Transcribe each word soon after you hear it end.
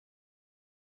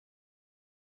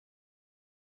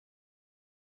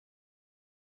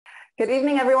Good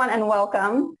evening, everyone, and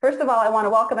welcome. First of all, I want to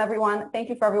welcome everyone. Thank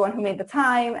you for everyone who made the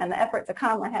time and the effort to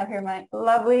come. I have here my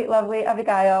lovely, lovely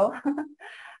Abigail,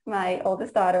 my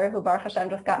oldest daughter, who Baruch Hashem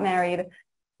just got married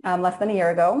less than a year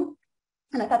ago.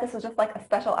 And I thought this was just like a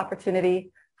special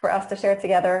opportunity for us to share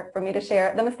together, for me to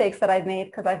share the mistakes that I've made,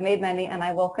 because I've made many and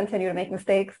I will continue to make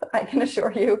mistakes, I can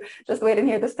assure you. Just wait and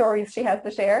hear the stories she has to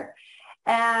share.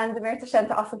 And Mir Hashem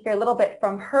to also hear a little bit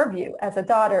from her view as a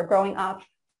daughter growing up.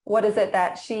 What is it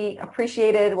that she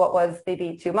appreciated? What was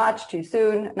maybe too much, too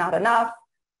soon, not enough?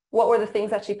 What were the things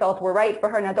that she felt were right for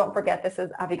her? Now, don't forget, this is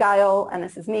Abigail and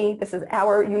this is me. This is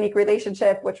our unique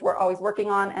relationship, which we're always working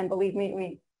on. And believe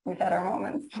me, we've had our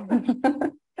moments.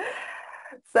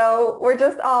 So we're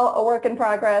just all a work in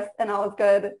progress and all is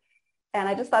good. And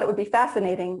I just thought it would be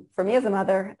fascinating for me as a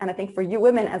mother, and I think for you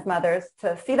women as mothers,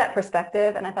 to see that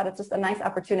perspective. And I thought it's just a nice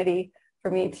opportunity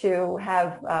for me to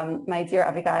have my dear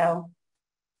Abigail,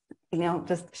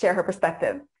 just share her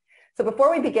perspective. So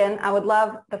before we begin, I would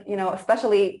love,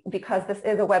 especially because this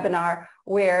is a webinar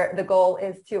where the goal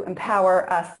is to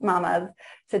empower us mamas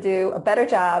to do a better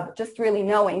job, just really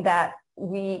knowing that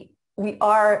we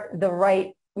are the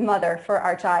right mother for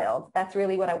our child. That's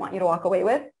really what I want you to walk away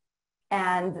with.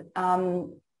 And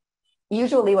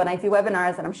usually when I do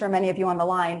webinars, and I'm sure many of you on the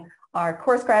line are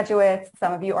course graduates,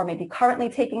 some of you are maybe currently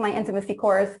taking my intimacy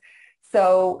course.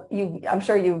 So I'm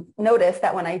sure you've noticed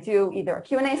that when I do either a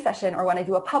Q&A session or when I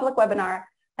do a public webinar,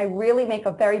 I really make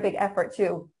a very big effort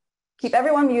to keep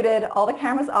everyone muted, all the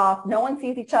cameras off, no one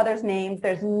sees each other's names,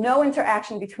 there's no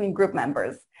interaction between group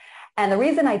members. And the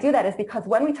reason I do that is because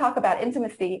when we talk about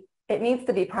intimacy, it needs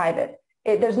to be private.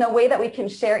 There's no way that we can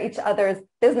share each other's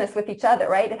business with each other,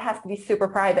 right? It has to be super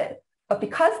private. But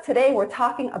because today we're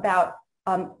talking about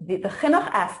the chinuch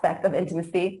aspect of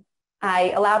intimacy,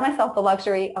 I allowed myself the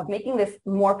luxury of making this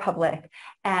more public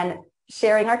and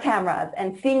sharing our cameras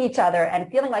and seeing each other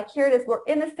and feeling like here it is, we're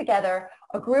in this together,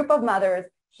 a group of mothers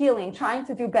healing, trying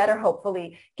to do better,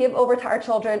 hopefully, give over to our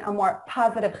children a more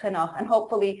positive chinuch and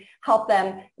hopefully help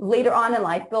them later on in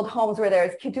life build homes where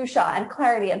there's kedusha and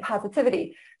clarity and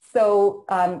positivity. So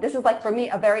this is like for me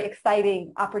a very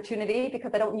exciting opportunity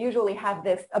because I don't usually have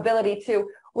this ability to,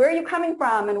 where are you coming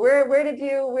from and where did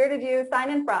you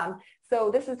sign in from? So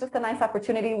this is just a nice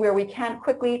opportunity where we can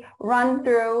quickly run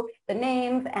through the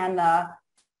names and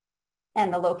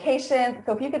the locations.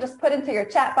 So if you could just put into your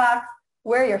chat box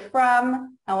where you're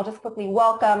from, and we'll just quickly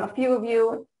welcome a few of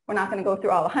you. We're not going to go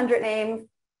through all 100 names.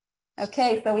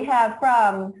 Okay, so we have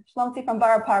from Shlomzi from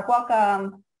Borough Park,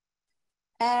 welcome.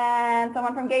 And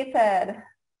someone from Gateshead.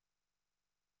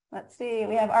 Let's see,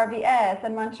 we have RBS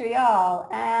in Montreal,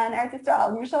 and Eretz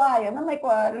Yisrael, Yerushalayim, and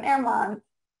Lakewood, and Airmont.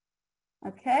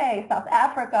 Okay, South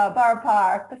Africa, Borough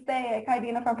Park, Passaic,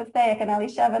 Heidina from Passaic, and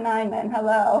Elisheva Nyman,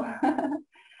 hello.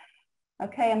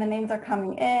 Okay, and the names are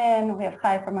coming in. We have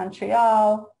Chai from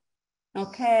Montreal.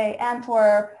 Okay,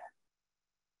 Antwerp.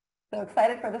 So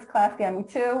excited for this class. Yeah, me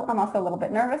too. I'm also a little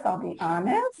bit nervous, I'll be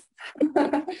honest.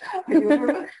 Are you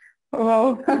nervous?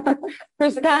 Whoa,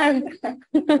 first time.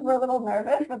 We're a little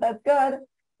nervous, but that's good.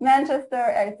 Manchester,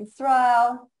 Eretz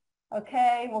Yisrael.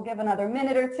 Okay, we'll give another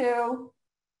minute or two.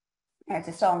 Eretz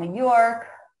Yisrael,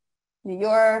 New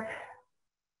York.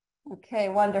 Okay,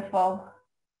 wonderful.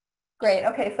 Great.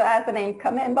 Okay, so as the names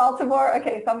come in, Baltimore.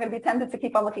 Okay, so I'm going to be tempted to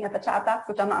keep on looking at the chat box,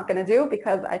 which I'm not going to do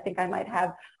because I think I might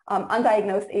have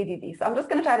undiagnosed ADD. So I'm just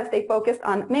going to try to stay focused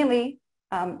on mainly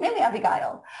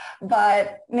Abigail,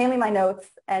 but mainly my notes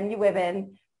and you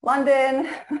women. London.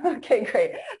 Okay,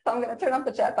 great. So I'm going to turn off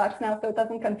the chat box now so it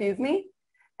doesn't confuse me.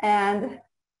 And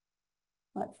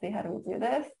let's see, how do we do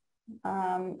this?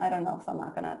 I don't know, so I'm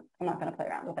not gonna play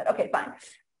around with it. Okay, fine.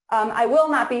 I will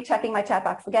not be checking my chat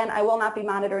box again. I will not be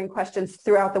monitoring questions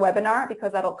throughout the webinar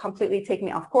because that'll completely take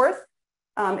me off course.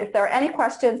 If there are any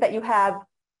questions that you have,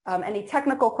 any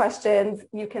technical questions,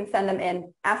 you can send them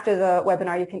in after the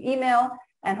webinar. You can email,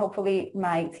 and hopefully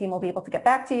my team will be able to get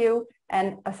back to you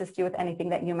and assist you with anything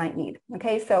that you might need.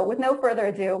 Okay, so with no further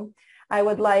ado, I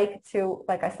would like to,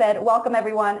 like I said, welcome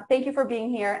everyone. Thank you for being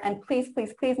here. And please,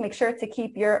 please, please make sure to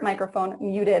keep your microphone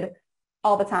muted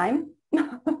all the time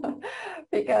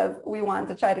because we want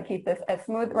to try to keep this as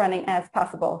smooth running as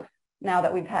possible now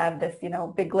that we've had this,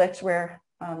 big glitch where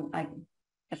I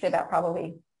say about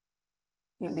probably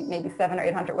maybe 700 or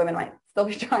 800 women might still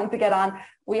be trying to get on.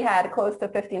 We had close to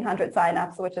 1,500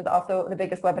 signups, which is also the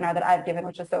biggest webinar that I've given,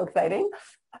 which is so exciting.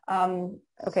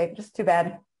 Okay, just too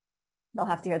bad. They'll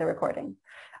have to hear the recording.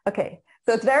 Okay,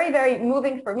 so it's very, very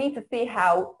moving for me to see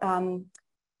how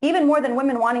even more than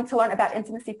women wanting to learn about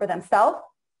intimacy for themselves,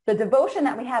 the devotion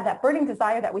that we have, that burning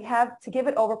desire that we have to give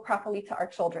it over properly to our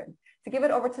children, to give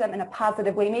it over to them in a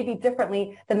positive way, maybe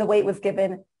differently than the way it was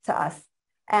given to us.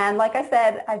 And like I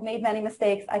said, I've made many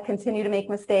mistakes. I continue to make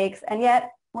mistakes. And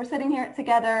yet we're sitting here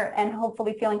together and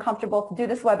hopefully feeling comfortable to do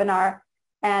this webinar.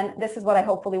 And this is what I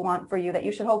hopefully want for you, that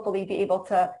you should hopefully be able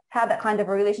to have that kind of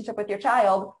a relationship with your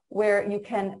child where you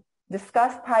can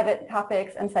discuss private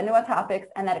topics and senua topics,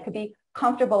 and that it could be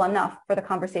comfortable enough for the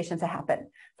conversation to happen.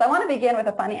 So I want to begin with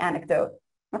a funny anecdote,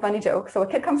 a funny joke. So a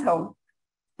kid comes home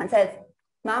and says,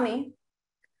 "Mommy,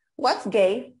 what's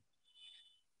gay?"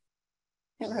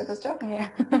 You ever heard this joke? Yeah.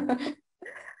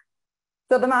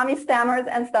 So the mommy stammers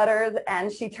and stutters, and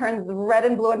she turns red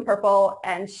and blue and purple,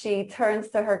 and she turns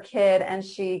to her kid and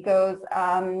she goes,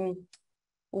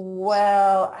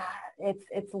 well,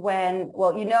 it's when,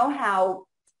 well, you know how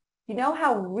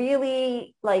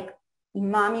really like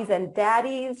mommies and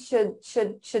daddies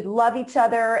should love each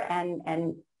other,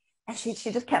 and she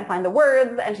just can't find the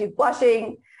words, and she's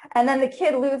blushing. And then the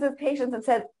kid loses patience and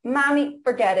says, "Mommy,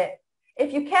 forget it.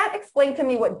 If you can't explain to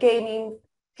me what gay means,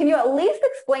 can you at least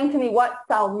explain to me what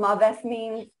salmaves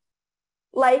means?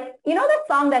 Like, you know that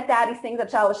song that daddy sings at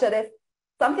Shalashiris?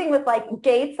 Something with like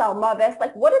gay salmaves.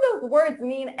 Like, what do those words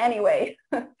mean anyway?"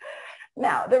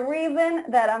 Now, the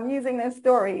reason that I'm using this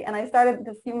story, and I started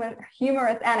this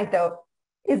humorous anecdote,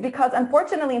 is because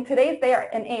unfortunately in today's day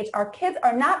and age, our kids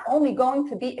are not only going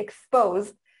to be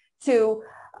exposed to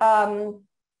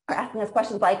asking us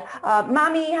questions like,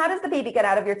 "Mommy, how does the baby get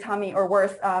out of your tummy?" Or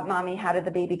worse, "Mommy, how did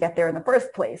the baby get there in the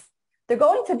first place?" They're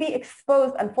going to be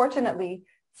exposed, unfortunately,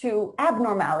 to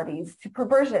abnormalities, to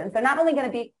perversions. They're not only going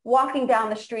to be walking down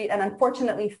the street and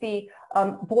unfortunately see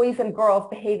boys and girls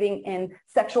behaving in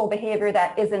sexual behavior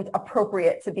that isn't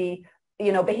appropriate to be,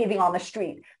 behaving on the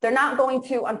street. They're not going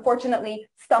to, unfortunately,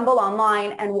 stumble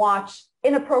online and watch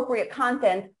inappropriate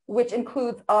content, which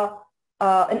includes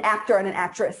an actor and an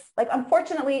actress. Like,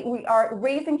 unfortunately, we are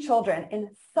raising children in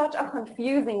such a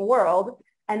confusing world,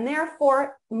 and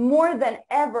therefore, more than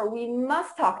ever, we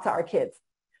must talk to our kids,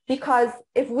 because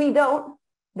if we don't,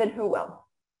 then who will?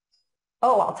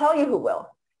 Oh, I'll tell you who will.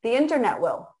 The internet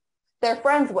will. Their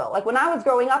friends will. Like when I was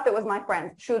growing up, it was my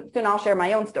friends. Soon I'll share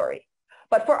my own story.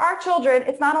 But for our children,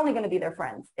 it's not only going to be their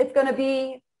friends. It's going to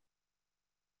be,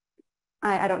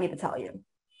 I don't need to tell you.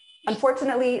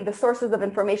 Unfortunately, the sources of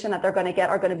information that they're going to get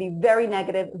are going to be very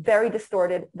negative, very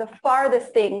distorted, the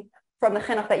farthest thing from the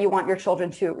chinuch that you want your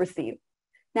children to receive.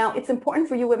 Now, it's important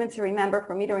for you women to remember,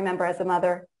 for me to remember as a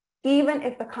mother, even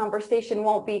if the conversation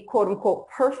won't be quote unquote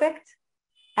perfect,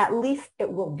 at least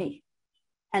it will be.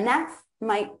 And that's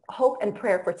my hope and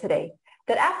prayer for today,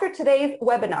 that after today's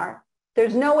webinar,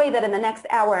 there's no way that in the next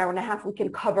hour, hour and a half, we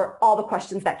can cover all the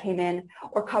questions that came in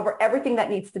or cover everything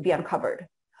that needs to be uncovered.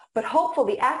 But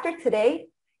hopefully after today,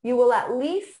 you will at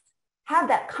least have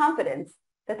that confidence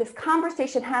that this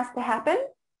conversation has to happen,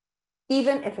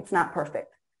 even if it's not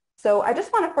perfect. So I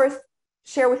just want to first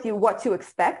share with you what to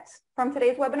expect from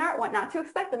today's webinar, what not to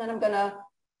expect, and then I'm going to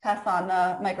pass on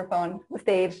the microphone, the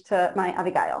stage to my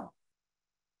Abigail.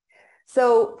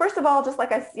 So first of all, just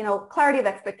like clarity of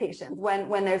expectations.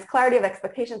 When there's clarity of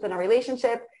expectations in a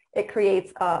relationship, it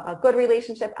creates a good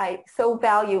relationship. I so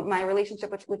value my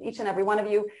relationship with each and every one of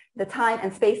you, the time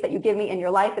and space that you give me in your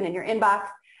life and in your inbox.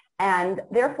 And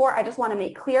therefore, I just want to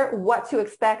make clear what to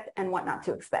expect and what not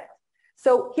to expect.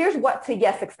 So here's what to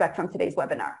expect from today's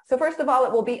webinar. So first of all,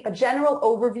 it will be a general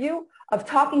overview of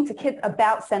talking to kids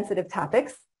about sensitive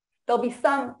topics. There'll be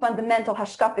some fundamental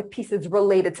hashkafic pieces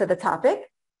related to the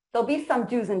topic. There'll be some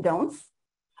do's and don'ts,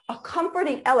 a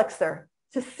comforting elixir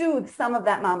to soothe some of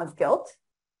that mama's guilt,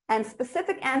 and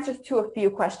specific answers to a few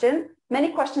questions.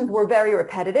 Many questions were very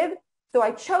repetitive, so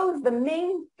I chose the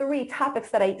main 3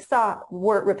 topics that I saw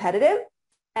were repetitive,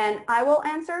 and I will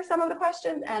answer some of the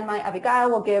questions, and my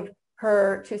Abigail will give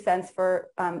her 2 cents for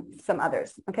some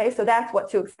others. Okay, so that's what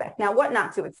to expect. Now, what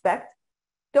not to expect.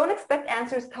 Don't expect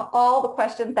answers to all the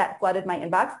questions that flooded my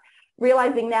inbox.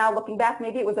 Realizing now, looking back,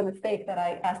 maybe it was a mistake that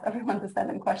I asked everyone to send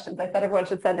in questions. I said everyone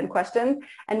should send in questions,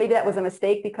 and maybe that was a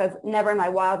mistake, because never in my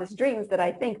wildest dreams did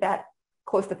I think that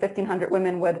close to 1,500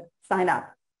 women would sign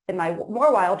up. In my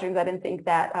more wild dreams, I didn't think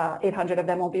that 800 of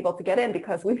them won't be able to get in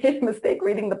because we made a mistake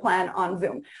reading the plan on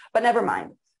Zoom, but never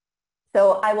mind.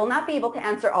 So I will not be able to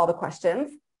answer all the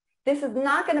questions. This is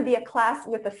not going to be a class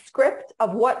with a script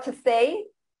of what to say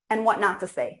and what not to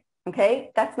say, okay?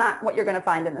 That's not what you're going to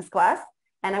find in this class.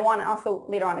 And I want to also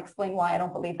later on explain why I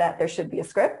don't believe that there should be a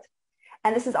script.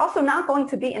 And this is also not going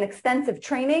to be an extensive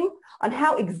training on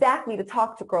how exactly to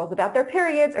talk to girls about their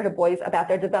periods or to boys about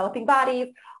their developing bodies,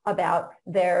 about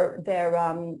their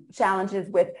challenges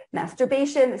with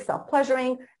masturbation,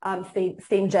 self-pleasuring,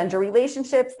 same-gender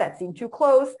relationships that seem too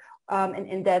close, an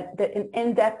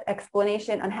in-depth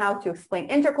explanation on how to explain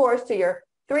intercourse to your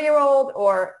 3-year-old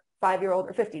or 5-year-old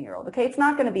or 15-year-old. Okay, it's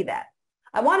not going to be that.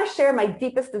 I want to share my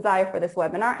deepest desire for this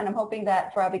webinar, and I'm hoping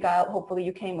that for Abigail, hopefully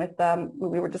you came with,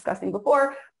 we were discussing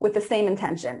before, with the same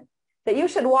intention, that you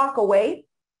should walk away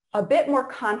a bit more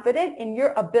confident in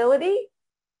your ability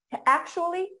to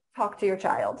actually talk to your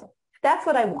child. That's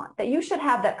what I want, that you should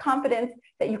have that confidence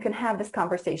that you can have this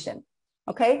conversation,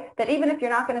 okay? That even if you're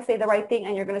not going to say the right thing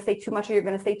and you're going to say too much or you're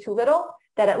going to say too little,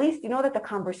 that at least you know that the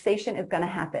conversation is going to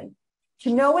happen.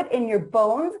 To know it in your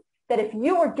bones, that if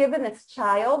you were given this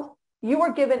child, you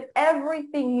were given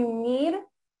everything you need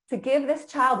to give this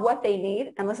child what they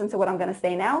need, and listen to what I'm going to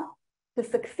say now, to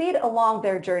succeed along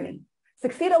their journey.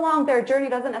 Succeed along their journey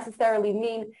doesn't necessarily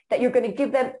mean that you're going to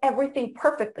give them everything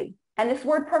perfectly. And this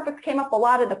word perfect came up a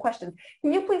lot in the questions.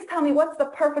 Can you please tell me what's the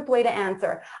perfect way to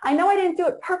answer? I know I didn't do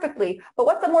it perfectly, but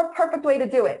what's a more perfect way to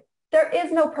do it? There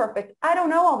is no perfect. I don't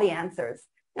know all the answers.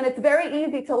 And it's very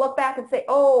easy to look back and say,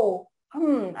 oh,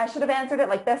 I should have answered it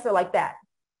like this or like that.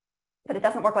 But it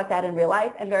doesn't work like that in real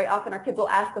life. And very often our kids will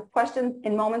ask us questions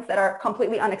in moments that are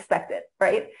completely unexpected,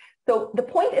 right? So the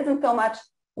point isn't so much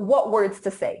what words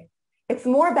to say. It's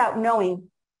more about knowing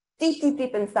deep, deep,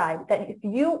 deep inside that if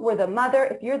you were the mother,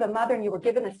 if you're the mother and you were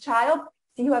given this child,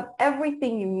 so you have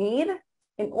everything you need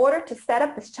in order to set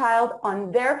up this child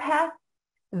on their path,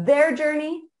 their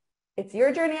journey. It's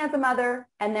your journey as a mother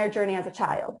and their journey as a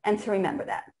child. And to remember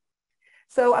that.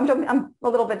 So I'm a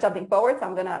little bit jumping forward, so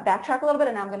I'm going to backtrack a little bit,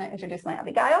 and now I'm going to introduce my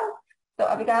Abigail. So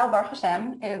Abigail, Baruch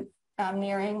Hashem, is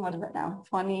nearing, what is it now,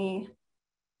 21,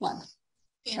 right?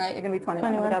 You're going to be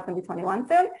 21. Abigail's going to be 21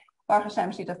 soon. Baruch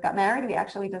Hashem, she just got married. We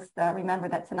actually just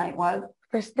remembered that tonight was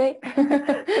First date.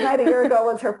 tonight a year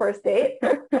ago was her first date.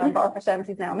 Baruch Hashem,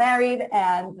 she's now married,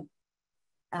 and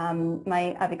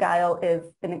my Abigail is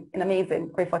an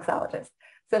amazing reflexologist.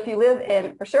 So if you live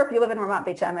in, for sure, if you live in Ramat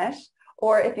Beit Shemesh,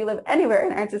 or if you live anywhere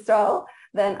in Eretz Yisrael,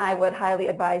 then I would highly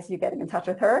advise you getting in touch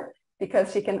with her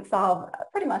because she can solve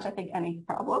pretty much, I think, any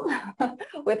problem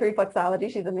with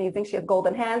reflexology. She's amazing. She has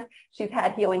golden hands. She's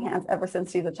had healing hands ever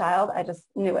since she's a child. I just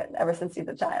knew it ever since she's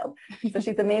a child. So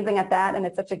she's amazing at that, and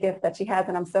it's such a gift that she has,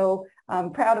 and I'm so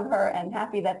proud of her and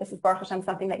happy that this is, Baruch Hashem,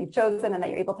 something that you've chosen and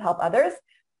that you're able to help others.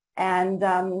 And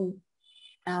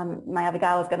my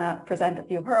Abigail is going to present a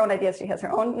few of her own ideas. She has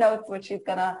her own notes, which she's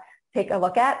going to take a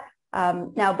look at.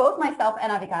 Now, both myself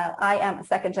and Abigail, I am a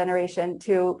second generation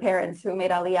to parents who made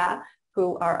Aliyah,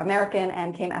 who are American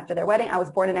and came after their wedding. I was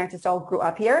born in Eretz Yisrael, grew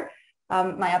up here.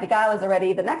 My Abigail is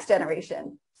already the next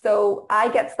generation. So I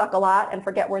get stuck a lot and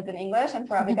forget words in English. And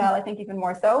for Abigail, I think even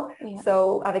more so. Yeah.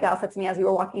 So Abigail said to me as we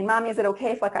were walking, Mommy, is it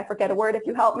okay if I forget a word if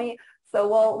you help me? So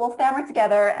we'll stammer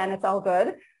together and it's all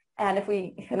good. And if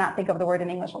we cannot think of the word in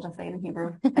English, we'll just say it in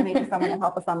Hebrew and maybe someone will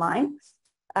help us online.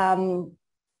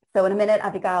 So in a minute,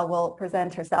 Abigail will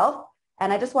present herself.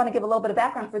 And I just want to give a little bit of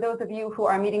background for those of you who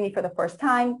are meeting me for the first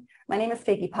time. My name is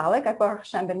Faigy Pollock. I've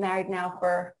been married now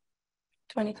for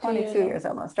 22 years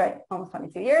almost, right? Almost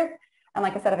 22 years. And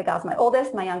like I said, Abigail's my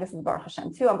oldest. My youngest is Baruch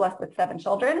Hashem too. I'm blessed with 7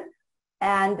 children.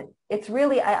 And it's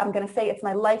really, I'm going to say it's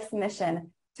my life's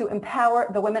mission to empower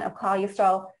the women of Klal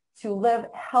Yisrael to live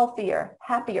healthier,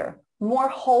 happier, more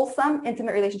wholesome,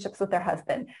 intimate relationships with their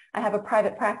husband. I have a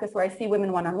private practice where I see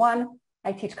women one-on-one.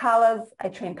 I teach Kalas, I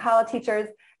train Kala teachers,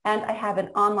 and I have an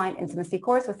online intimacy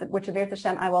course, which Avir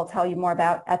Hashem I will tell you more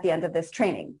about at the end of this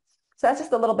training. So that's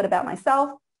just a little bit about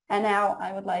myself. And now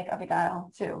I would like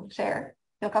Abigail to share.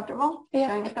 Feel comfortable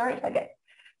sharing the story? Okay.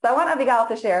 So I want Abigail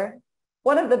to share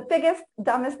one of the biggest,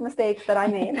 dumbest mistakes that I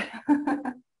made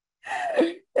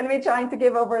in me trying to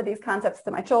give over these concepts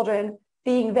to my children,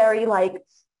 being very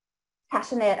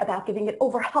passionate about giving it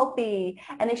over healthy,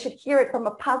 and they should hear it from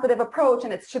a positive approach,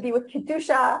 and it should be with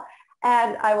Kedusha.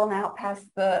 And I will now pass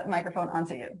the microphone on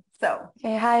to you. So,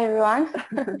 okay, hi everyone.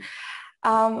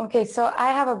 Okay, so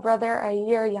I have a brother a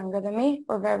year younger than me.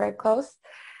 We're very, very close.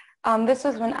 This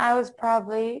was when I was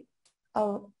probably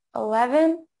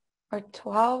 11 or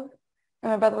 12,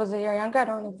 and my brother was a year younger. I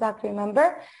don't exactly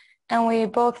remember. And we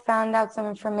both found out some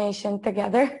information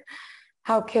together,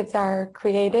 how kids are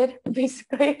created,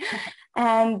 basically.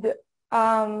 And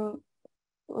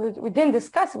we didn't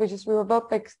discuss it. We were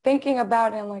both thinking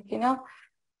about it,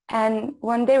 and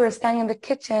one day we're standing in the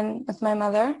kitchen with my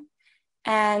mother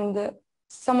and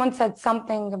someone said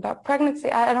something about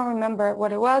pregnancy. I don't remember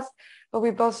what it was, but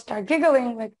we both start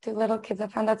giggling like 2 little kids. I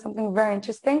found out something very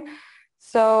interesting.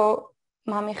 So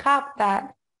mommy hopped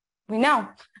that we know.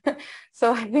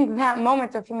 So I think that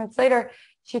moment, a few minutes later,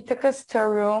 she took us to a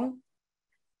room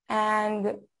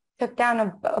and took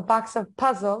down a box of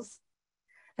puzzles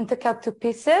and took out two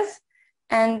pieces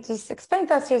and just explained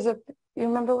to us, you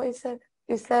remember what you said?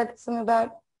 You said something about,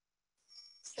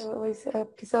 so what you said, a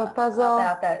piece of a puzzle.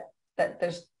 About that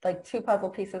there's like two puzzle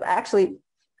pieces. Actually,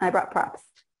 I brought props.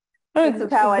 I don't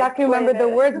exactly remember the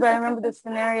words, but I remember the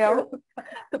scenario.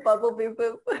 The puzzle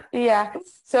pieces. Yeah.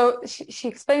 So she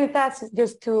explained that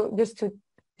there's two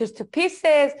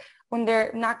pieces. When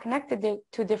they're not connected, they're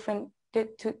two different.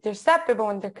 They're separate, but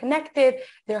when they're connected,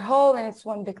 they're whole, and it's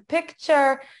one big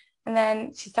picture. And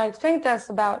then she started explaining to us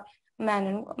about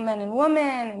man and woman,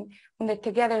 and when they're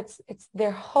together, it's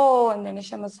their whole, and their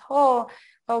neshama's whole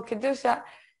kedusha.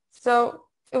 So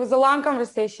it was a long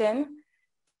conversation,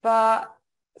 but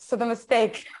so the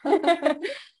mistake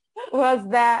was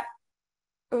that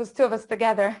it was two of us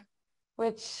together,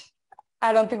 which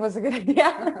I don't think was a good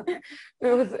idea.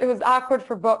 It was awkward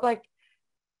for both, like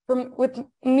with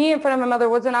me in front of my mother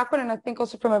wasn't awkward, and I think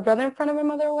also for my brother in front of my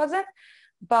mother it wasn't.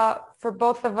 But for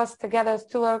both of us together as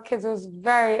two little kids, it was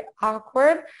very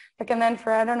awkward. Like, and then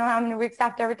for I don't know how many weeks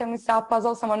after, every time we saw a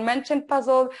puzzle, someone mentioned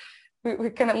puzzle, we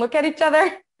couldn't look at each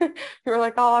other. We were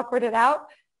like all awkwarded out.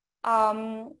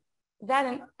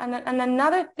 That and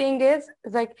another thing is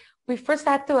like we first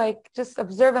had to like just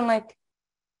observe and like,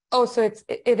 oh, so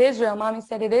it is real. Mommy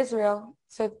said it is real.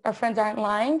 So our friends aren't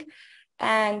lying,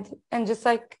 and just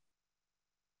like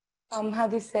how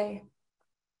do you say,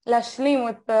 lashlim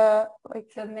with the like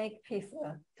to make peace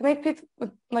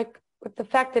with like with the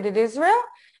fact that it is real,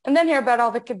 and then hear about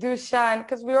all the kedusha, and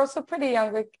because we were also pretty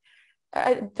young, like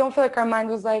I don't feel like our mind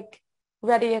was like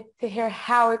ready to hear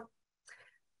how it.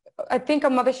 I think a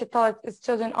mother should tell its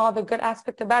children all the good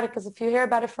aspect about it, because if you hear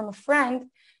about it from a friend,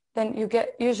 then you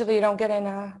don't get in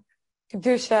a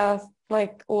kedusha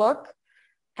like look,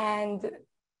 and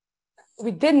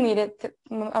we did need it.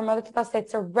 Our mother told us that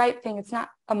it's a right thing. It's not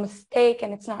a mistake,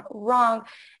 and it's not wrong,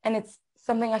 and it's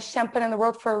something Hashem put in the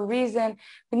world for a reason.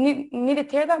 We needed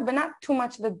to hear that, but not too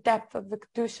much of the depth of the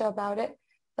kedusha about it.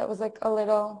 That was like a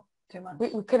little too much.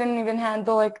 We couldn't even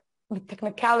handle like the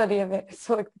technicality of it.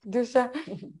 So like kedusha.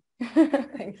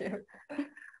 Thank you.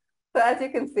 So as you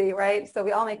can see, right? So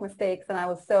we all make mistakes, and I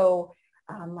was so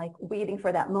like waiting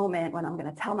for that moment when I'm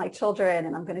going to tell my children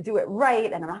and I'm going to do it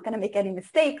right, and I'm not going to make any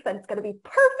mistakes, and it's going to be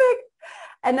perfect.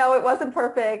 And no, it wasn't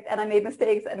perfect, and I made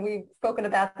mistakes, and we've spoken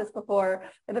about this before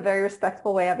in a very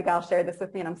respectful way. Abigail shared this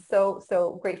with me, and I'm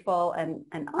so grateful and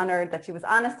honored that she was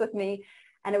honest with me.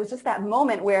 And it was just that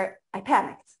moment where I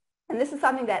panicked. And this is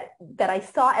something that I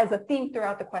saw as a theme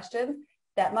throughout the questions,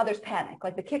 that mothers panic.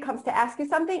 Like the kid comes to ask you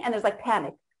something and there's like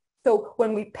panic. So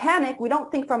when we panic, we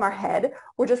don't think from our head.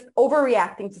 We're just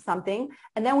overreacting to something.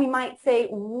 And then we might say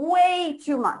way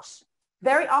too much.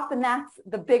 Very often that's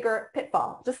the bigger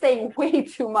pitfall, just saying way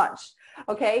too much,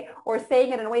 okay? Or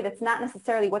saying it in a way that's not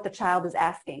necessarily what the child is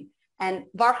asking. And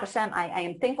Baruch Hashem, I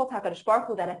am thankful to HaKadosh Baruch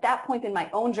Hu that at that point in my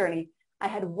own journey, I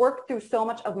had worked through so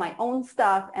much of my own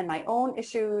stuff and my own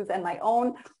issues and my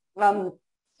own,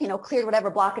 cleared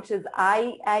whatever blockages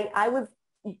I was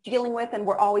dealing with and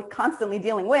we're always constantly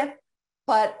dealing with.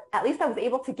 But at least I was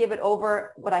able to give it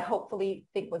over what I hopefully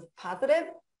think was positive.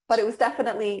 But it was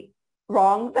definitely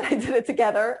wrong that I did it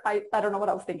together. I don't know what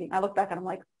I was thinking. I look back and I'm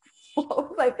like, what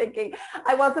was I thinking?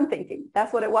 I wasn't thinking.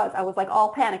 That's what it was. I was like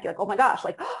all panicky, like, oh my gosh,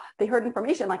 like they heard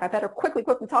information. Like I better quickly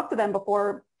talk to them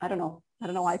before, I don't know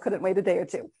why I couldn't wait a day or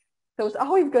two. So it's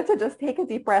always good to just take a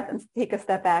deep breath and take a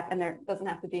step back, and there doesn't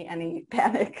have to be any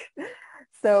panic.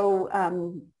 So,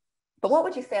 but what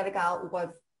would you say, Abigail, was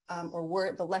or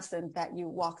were the lessons that you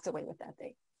walked away with that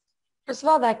day? First of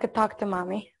all, that I could talk to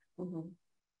mommy. Mm-hmm.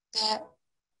 That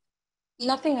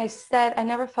nothing I said, I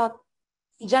never felt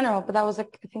general, but that was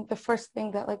like, I think the first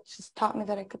thing that like just taught me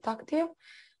that I could talk to you.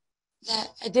 That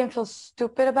I didn't feel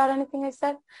stupid about anything I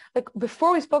said. Like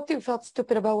before we spoke to you, we felt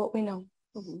stupid about what we know.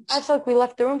 Mm-hmm. I felt like we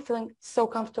left the room feeling so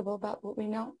comfortable about what we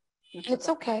know. And it's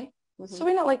okay. Mm-hmm. So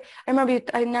we know, like, I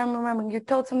now remember you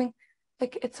told something,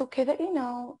 like, it's okay that you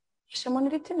know. Hashem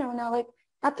wanted you to know now, like,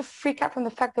 not to freak out from the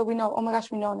fact that we know, oh my gosh,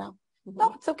 we know now. Mm-hmm.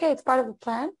 No, it's okay. It's part of the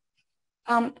plan.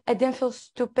 I didn't feel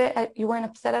stupid. You weren't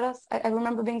upset at us. I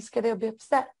remember being scared they'll be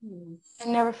upset. Mm-hmm.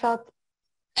 I never felt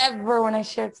ever when I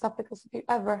shared stuff like this with you,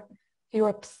 ever, you were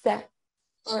upset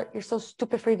or you're so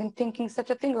stupid for even thinking such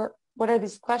a thing, or what are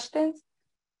these questions?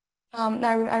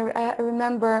 I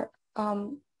remember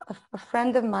a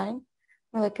friend of mine,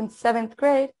 like in 7th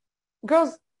grade,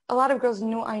 a lot of girls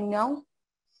knew I know,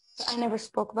 I never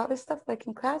spoke about this stuff like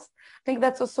in class. I think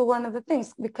that's also one of the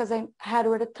things because I had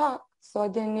where to talk, so I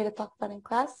didn't need to talk about it in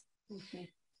class.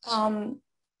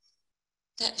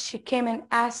 That she came and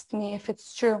asked me if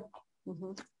it's true.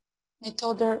 I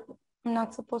told her I'm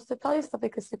not supposed to tell you stuff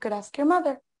because you could ask your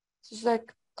mother. She's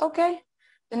like, okay.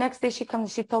 The next day she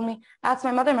comes, she told me, ask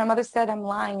my mother. My mother said I'm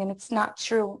lying and it's not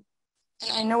true.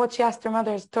 And I know what she asked her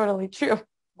mother is totally true.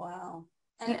 Wow.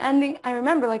 And ending, I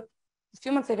remember like a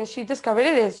few months later, she discovered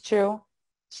it is true.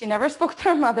 She never spoke to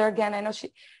her mother again. I know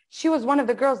she was one of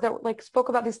the girls that like spoke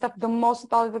about this stuff the most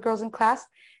with all of the girls in class.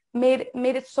 Made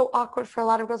it so awkward for a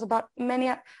lot of girls about many,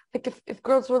 like if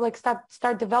girls were like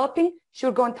start developing, she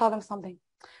would go and tell them something.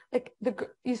 Like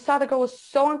you saw the girl was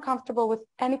so uncomfortable with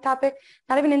any topic,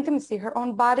 not even intimacy, her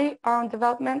own body, our own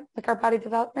development, like our body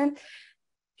development.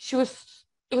 It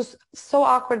was so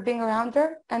awkward being around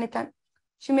her anytime.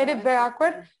 She made it very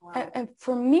awkward. Wow. And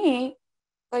for me,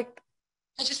 like,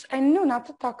 I knew not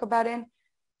to talk about it. And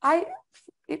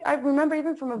I remember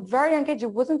even from a very young age,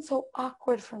 it wasn't so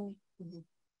awkward for me.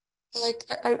 Like,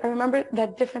 I remember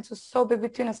that difference was so big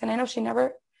between us. And I know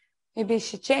maybe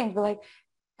she changed, but like,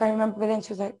 I remember then she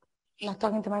was like, I'm not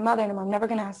talking to my mother anymore. I'm never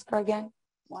going to ask her again.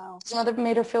 Wow. His mother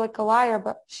made her feel like a liar,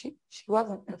 but she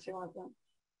wasn't. But she wasn't.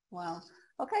 Wow.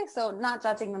 Okay, so not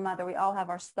judging the mother. We all have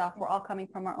our stuff. We're all coming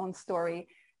from our own story.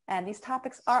 And these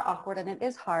topics are awkward and it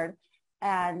is hard.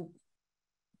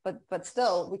 But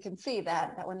still, we can see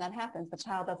that when that happens, the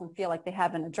child doesn't feel like they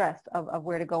have an address of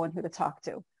where to go and who to talk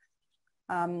to.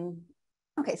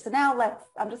 Okay, so now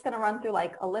I'm just going to run through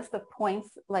like a list of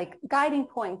points, like guiding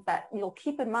points that you'll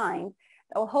keep in mind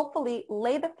that will hopefully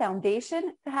lay the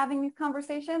foundation to having these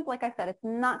conversations. Like I said, it's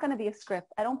not going to be a script.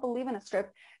 I don't believe in a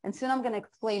script. And soon I'm going to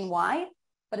explain why,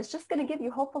 but it's just going to give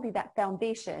you hopefully that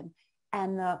foundation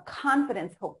and the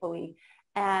confidence, hopefully.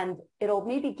 And it'll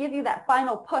maybe give you that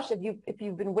final push if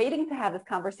you've been waiting to have this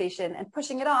conversation and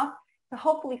pushing it off to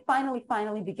hopefully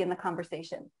finally begin the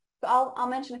conversation. So I'll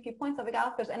mention a few points of it.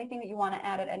 If there's anything that you want to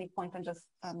add at any point, then just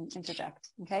interject.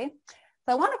 Okay.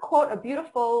 So I want to quote a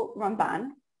beautiful Ramban.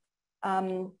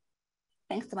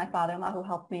 Thanks to my father-in-law who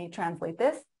helped me translate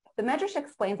this. The Medrash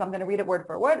explains, I'm going to read it word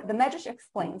for word. The Medrash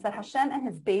explains that Hashem and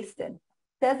his Beis Din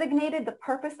designated the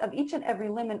purpose of each and every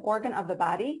limb and organ of the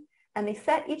body, and they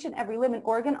set each and every limb and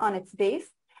organ on its base.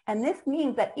 And this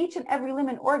means that each and every limb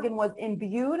and organ was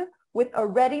imbued with a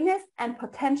readiness and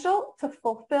potential to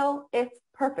fulfill its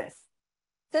purpose.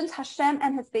 Since Hashem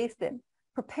and his Beis Din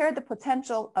prepared the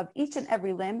potential of each and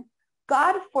every limb,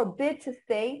 God forbid to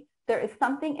say there is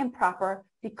something improper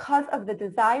because of the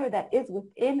desire that is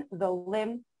within the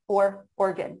limb or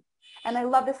organ. And I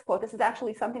love this quote. This is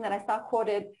actually something that I saw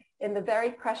quoted in the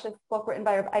very precious book written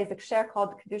by Rabbi Isaac Sher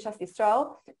called Kedushas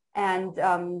Yisrael.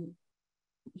 And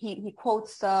he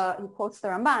quotes the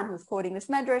Ramban, who's quoting this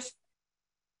medrash.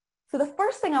 So the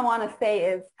first thing I want to say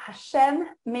is Hashem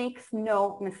makes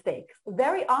no mistakes.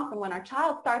 Very often when our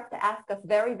child starts to ask us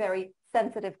very, very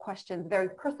sensitive questions, very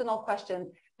personal questions,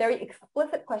 very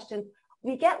explicit questions,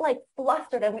 we get like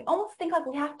flustered and we almost think like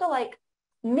we have to like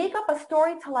make up a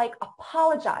story to like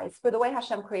apologize for the way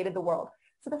Hashem created the world.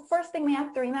 So the first thing we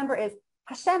have to remember is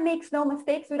Hashem makes no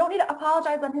mistakes. We don't need to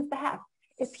apologize on his behalf.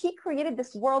 If he created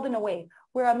this world in a way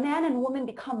where a man and woman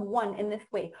become one in this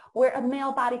way, where a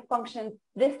male body functions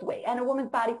this way and a woman's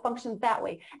body functions that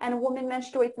way, and a woman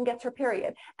menstruates and gets her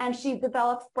period, and she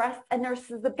develops breasts and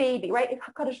nurses a baby, right? If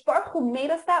HaKadosh Baruch Hu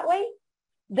made us that way,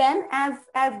 then as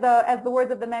the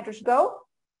words of the Medrash go,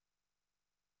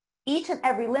 each and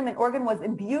every limb and organ was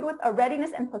imbued with a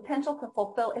readiness and potential to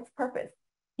fulfill its purpose.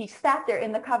 He sat there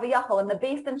in the Kaviyachol, in the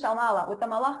Beis Din Shalmala with the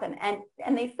Malachim,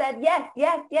 and they said, yes,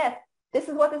 yes, yes. This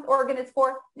is what this organ is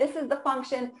for. This is the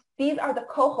function. These are the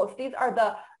kohos. These are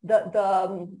the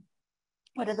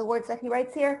what are the words that he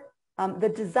writes here? The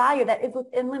desire that is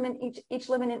within limb in each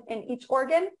limb in each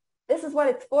organ. This is what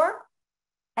it's for.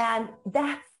 And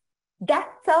that's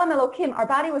Tzelem Elokim. Our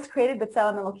body was created with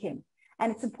Tzelem Elokim.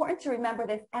 And it's important to remember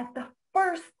this as the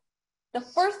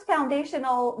first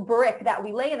foundational brick that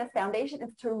we lay in this foundation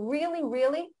is to really,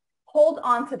 really hold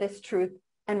on to this truth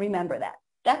and remember that.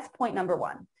 That's point number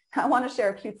one. I want to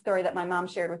share a cute story that my mom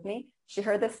shared with me. She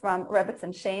heard this from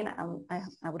Rebbetzin Shane.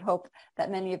 I would hope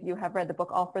that many of you have read the book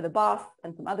All for the Boss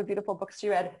and some other beautiful books she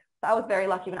read. So I was very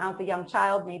lucky when I was a young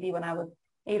child, maybe when I was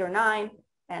 8 or 9,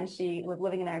 and she was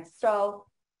living in Eretz Yisrael.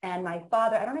 And my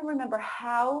father, I don't even remember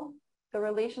how the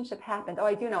relationship happened. Oh,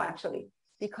 I do know actually,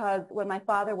 because when my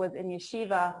father was in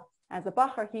yeshiva as a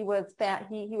bacher, he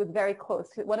was very close.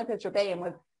 One of his rebbeim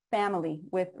was family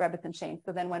with Rebbetzin Shane.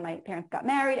 So then when my parents got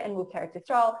married and moved to Eretz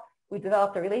Yisrael, we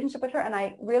developed a relationship with her, and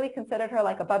I really considered her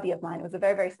like a bubby of mine. It was a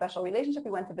very, very special relationship.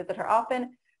 We went to visit her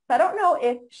often. So I don't know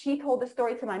if she told the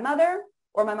story to my mother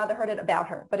or my mother heard it about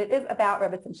her, but it is about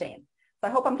Rebbetzin Shane. So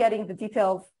I hope I'm getting the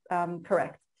details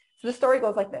correct. So the story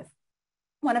goes like this.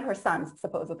 One of her sons,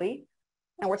 supposedly,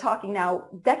 and we're talking now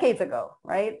decades ago,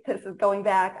 right? This is going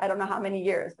back, I don't know how many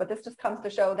years, but this just comes to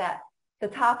show that the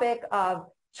topic of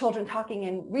children talking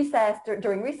in recess,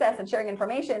 during recess and sharing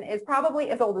information is probably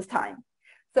as old as time.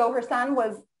 So her son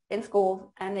was in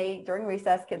school and during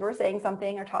recess, kids were saying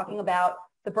something or talking about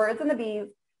the birds and the bees.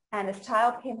 And this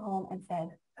child came home and said,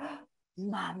 oh,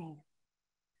 Mommy,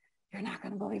 you're not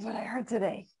going to believe what I heard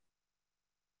today.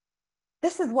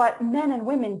 This is what men and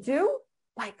women do?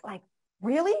 Like,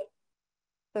 really?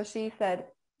 So she said,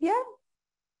 yeah.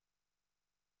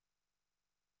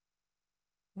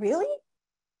 Really?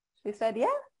 She said, yeah.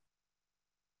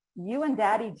 You and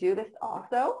Daddy do this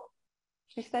also?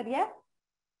 She said, yeah.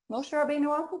 Moshe Rabbeinu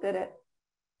also did it.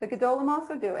 The Gedolim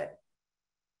also do it.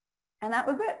 And that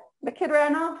was it. The kid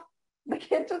ran off. The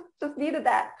kid just needed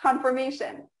that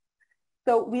confirmation.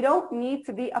 So we don't need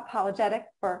to be apologetic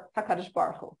for HaKadosh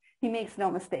Baruch Hu. He makes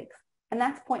no mistakes. And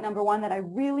that's point number one that I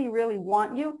really, really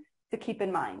want you to keep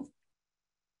in mind.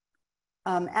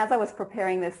 As I was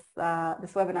preparing this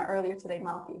webinar earlier today,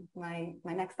 Malki, my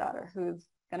next daughter, who's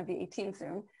going to be 18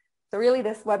 soon. So really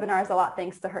this webinar is a lot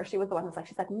thanks to her. She was the one who's like,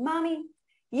 she's like, Mommy,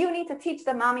 you need to teach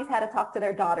the mommies how to talk to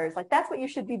their daughters. Like, that's what you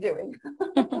should be doing.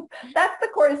 That's the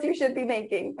course you should be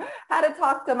making. How to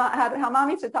talk to, how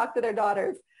mommies should talk to their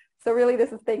daughters. So really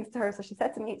this is thanks to her. So she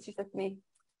said to me,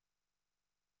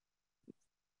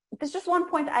 there's just one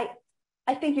point I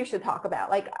think you should talk about.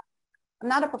 Like, I'm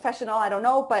not a professional, I don't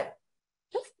know, but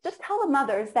just tell the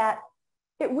mothers that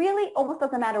it really almost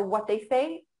doesn't matter what they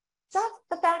say. Just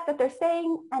the fact that they're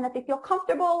saying and that they feel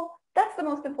comfortable, that's the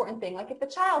most important thing. Like if the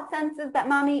child senses that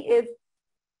mommy is, even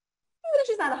if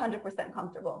she's not 100%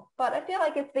 comfortable, but I feel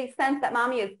like if they sense that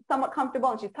mommy is somewhat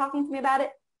comfortable and she's talking to me about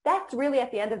it, that's really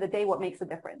at the end of the day what makes a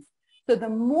difference. So the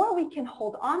more we can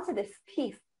hold on to this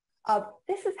piece of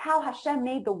this is how Hashem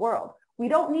made the world. We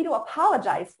don't need to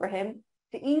apologize for him.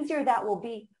 The easier that will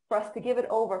be for us to give it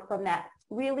over from that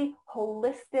really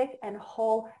holistic and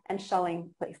whole and shelling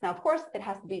place. Now, of course, it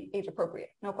has to be age appropriate,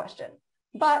 no question,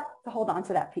 but to hold on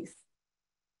to that piece.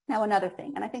 Now, another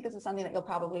thing, and I think this is something that you'll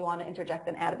probably want to interject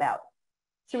and add about.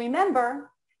 To remember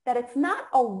that it's not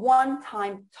a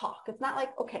one-time talk. It's not like,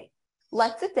 okay,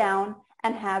 let's sit down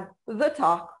and have the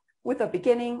talk with a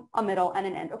beginning, a middle, and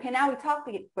an end. Okay, now we talked,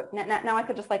 but now I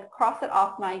could just like cross it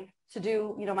off my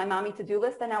to-do, my mommy to-do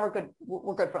list, and now we're good.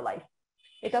 We're good for life.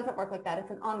 It doesn't work like that. It's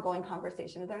an ongoing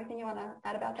conversation. Is there anything you want to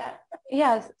add about that?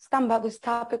 Yes, Stam, about this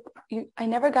topic. I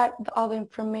never got all the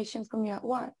information from you at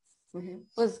once. Mm-hmm.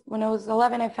 Was when I was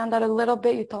 11, I found out a little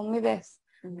bit. You told me this.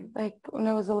 Mm-hmm. Like when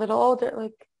I was a little older,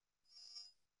 like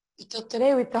until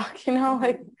today we talk. Mm-hmm.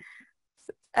 Like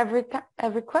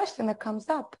every question that comes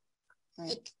up.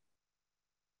 Right.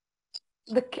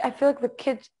 I feel like the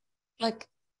kid, like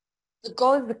the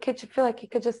goal is the kid should feel like he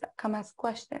could just come ask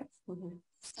questions, mm-hmm.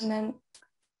 and then.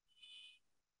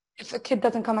 If a kid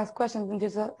doesn't come ask questions, then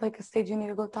there's a stage you need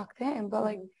to go talk to him.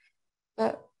 But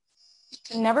but you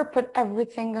can never put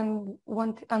everything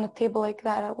on a table like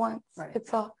that at once. Right.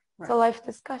 It's a life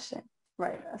discussion.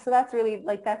 Right. So that's really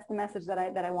that's the message that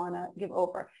I want to give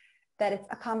over. That it's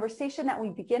a conversation that we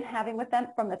begin having with them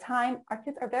from the time our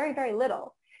kids are very, very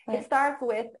little. Right. It starts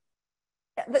with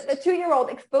the 2-year-old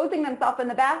exposing themselves in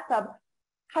the bathtub,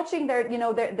 touching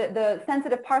the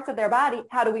sensitive parts of their body.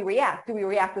 How do we react? Do we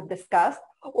react with disgust?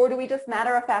 Or do we just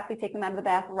matter-of-factly take them out of the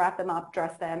bath, wrap them up,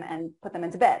 dress them, and put them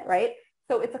into bed, right?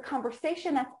 So it's a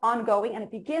conversation that's ongoing, and it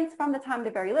begins from the time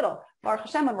they're very little. Baruch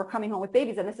Hashem, when we're coming home with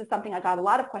babies, and this is something I got a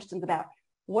lot of questions about.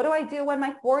 What do I do when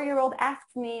my 4-year-old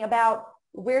asks me about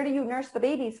where do you nurse the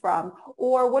babies from?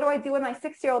 Or what do I do when my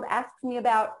 6-year-old asks me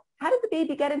about how did the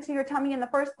baby get into your tummy in the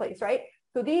first place, right?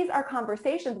 So these are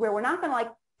conversations where we're not going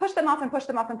to push them off and push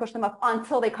them off and push them off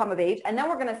until they come of age, and then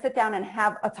we're going to sit down and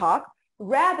have a talk.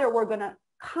 Rather, we're going to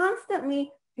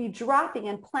constantly be dropping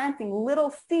and planting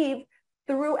little seeds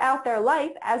throughout their life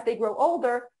as they grow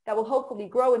older that will hopefully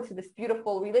grow into this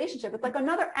beautiful relationship. It's like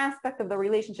another aspect of the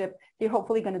relationship you're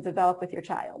hopefully going to develop with your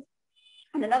child.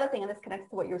 And another thing, and this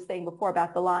connects to what you were saying before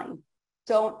about the lying.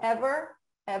 Don't ever,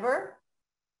 ever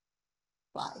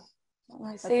lie.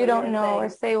 Or say you don't know, or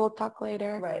say we'll talk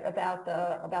later. Right,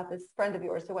 about this friend of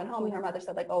yours who went home and her mother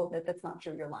said that's not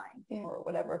true, you're lying, or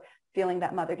whatever feeling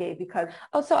that mother gave. Because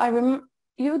also I remember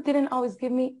you didn't always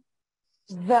give me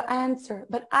the answer,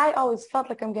 but I always felt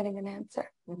like I'm getting an answer.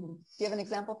 Mm-hmm. Do you have an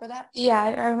example for that? Yeah,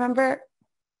 I remember,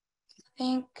 I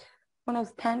think when I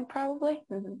was 10 probably,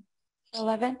 mm-hmm.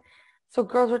 11. So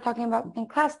girls were talking about in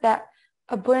class that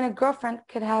a boy and a girlfriend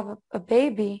could have a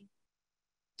baby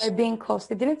by being close.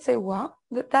 They didn't say what.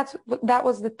 That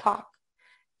was the talk.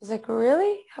 I was like,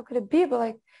 really? How could it be? But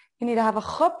like, you need to have a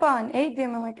chuppah and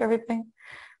edim and like everything.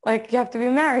 Like you have to be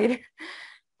married.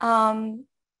 And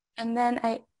then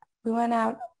we went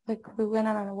out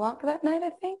on a walk that night, I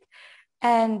think.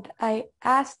 And I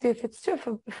asked you if it's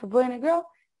true, if a boy and a girl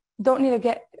don't need to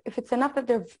get, if it's enough that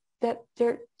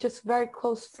they're just very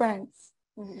close friends.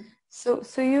 Mm-hmm.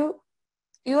 So you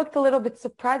looked a little bit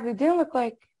surprised. You didn't look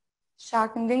like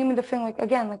shocked, and didn't give me the feeling like,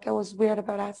 again, like I was weird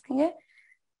about asking it.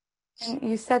 And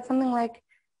you said something like,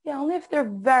 yeah, only if they're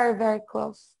very, very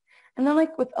close. And then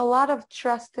like with a lot of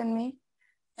trust in me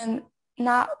and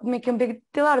not making a big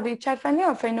deal out of it, you tried to find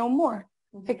out if I know more.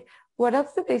 Mm-hmm. Like, what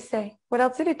else did they say? What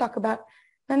else did they talk about?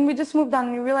 Then we just moved on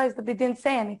and we realized that they didn't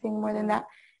say anything more than that.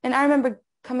 And I remember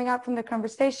coming out from the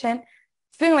conversation,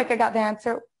 feeling like I got the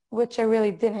answer, which I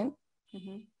really didn't.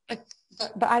 Mm-hmm.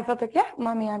 But I felt like, yeah,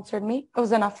 mommy answered me. It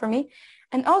was enough for me.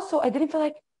 And also, I didn't feel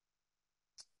like,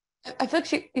 I feel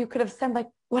like you could have said, like,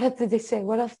 what else did they say?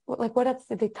 What else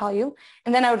did they tell you?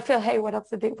 And then I would feel, hey, what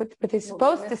else what they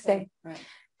supposed to say? Right.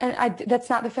 And that's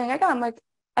not the feeling I got. I'm like,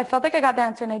 I felt like I got the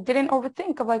answer and I didn't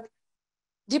overthink of like,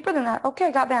 deeper than that. Okay,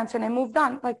 I got the answer and I moved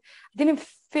on. Like, I didn't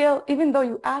feel, even though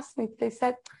you asked me, they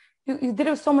said, you did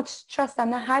it with so much trust. I'm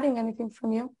not hiding anything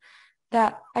from you,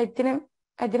 that I didn't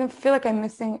feel like I'm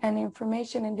missing any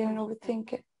information and didn't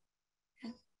overthink it.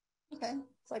 Okay,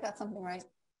 so I got something right.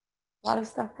 A lot of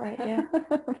stuff right, yeah.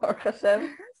 Baruch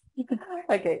Hashem.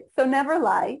 Okay, so never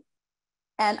lie.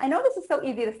 And I know this is so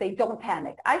easy to say, don't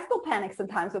panic. I still panic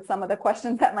sometimes with some of the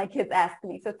questions that my kids ask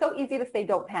me. So it's so easy to say,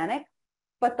 don't panic.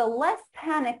 But the less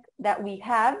panic that we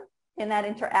have in that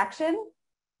interaction,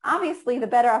 obviously, the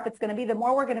better off it's going to be, the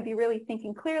more we're going to be really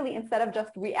thinking clearly instead of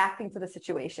just reacting to the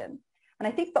situation. And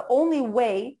I think the only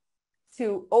way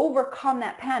to overcome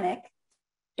that panic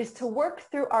is to work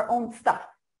through our own stuff.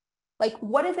 Like,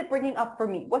 what is it bringing up for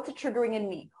me? What's it triggering in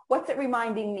me? What's it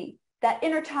reminding me? That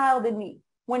inner child in me,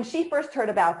 when she first heard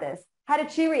about this, how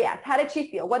did she react? How did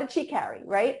she feel? What did she carry,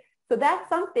 right? So that's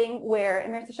something where,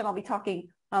 and Mir Hashem, I'll be talking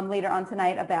later on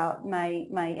tonight about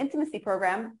my intimacy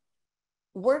program,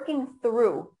 working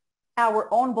through our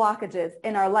own blockages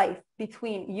in our life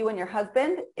between you and your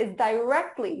husband is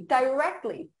directly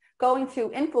going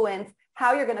to influence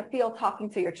how you're going to feel talking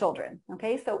to your children.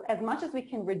 Okay, so as much as we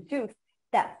can reduce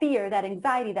that fear, that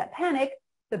anxiety, that panic,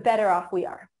 the better off we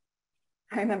are.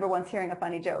 I remember once hearing a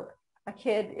funny joke. A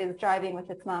kid is driving with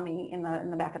its mommy in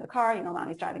the back of the car. You know,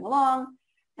 mommy's driving along,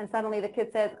 and suddenly the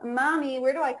kid says, "Mommy,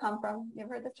 where do I come from?" You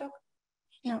ever heard this joke?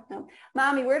 No.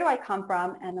 "Mommy, where do I come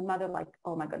from?" And the mother, like,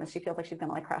 oh my goodness, she feels like she's going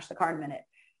to like crash the car in a minute.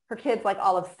 Her kid's like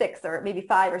all of 6 or maybe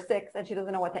 5 or 6, and she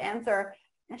doesn't know what to answer.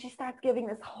 And she starts giving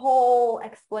this whole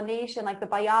explanation, like the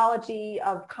biology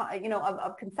of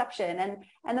conception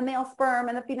and the male sperm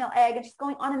and the female egg. And she's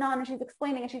going on, and she's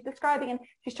explaining and she's describing, and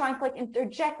she's trying to like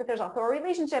interject that there's also a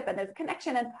relationship and there's a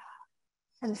connection.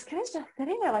 And this kid is just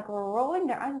sitting there like rolling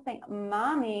their eyes and saying,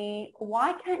 "Mommy,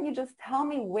 why can't you just tell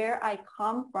me where I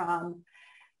come from?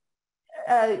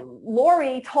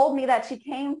 Lori told me that she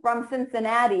came from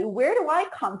Cincinnati. Where do I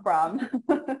come from?"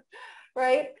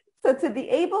 Right? So to be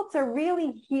able to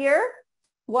really hear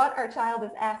what our child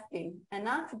is asking and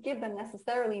not to give them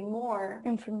necessarily more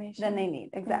information than they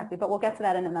need. Exactly. But we'll get to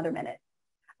that in another minute.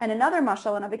 And another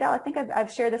mashal, and Abigail, I think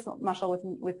I've shared this mashal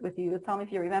with you. Tell me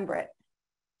if you remember it.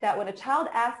 That when a child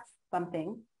asks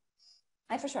something,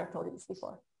 I for sure have told you this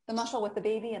before. The mashal with the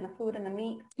baby and the food and the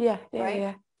meat. Yeah. Right?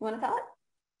 You want to tell it?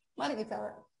 Why don't you tell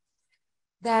it?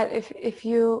 That if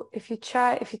you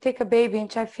take a baby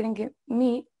and try feeding it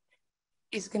meat,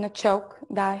 he's gonna choke,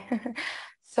 die.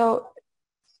 So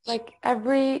like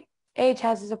every age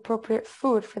has its appropriate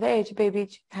food for the age. A baby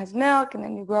has milk, and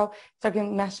then you start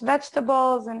getting mashed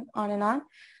vegetables and on and on.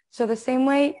 So the same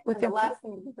way with the last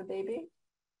thing you give the baby.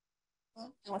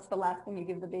 What's the last thing you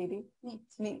give the baby?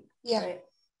 Meat. Yeah.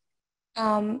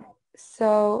 Right.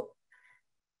 So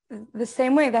the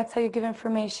same way, that's how you give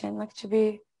information, like to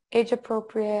be age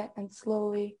appropriate and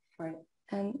slowly. Right.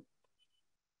 And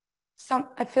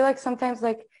I feel like sometimes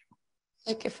like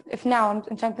if now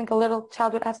I'm trying to think, a little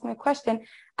child would ask me a question,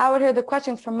 I would hear the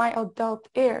questions from my adult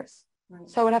ears. Right.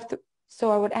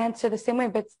 So I would answer the same way,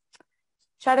 but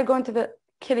try to go into the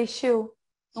kiddie's shoe.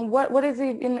 And what is he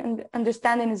in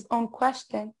understanding his own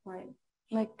question? Right.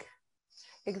 Like.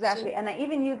 Exactly. And I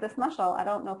even use this mashal. I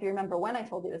don't know if you remember when I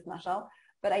told you this mashal,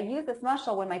 but I use this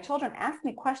mashal when my children ask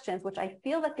me questions, which I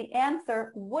feel that the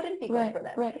answer wouldn't be good for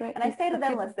them. Right. And I say to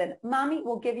them, listen, mommy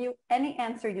will give you any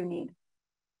answer you need.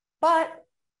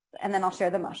 And then I'll share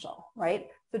the mashal, right?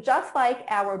 So just like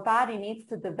our body needs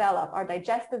to develop, our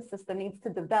digestive system needs to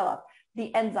develop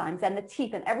the enzymes and the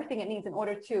teeth and everything it needs in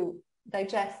order to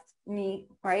digest meat,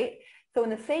 right? So in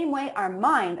the same way, our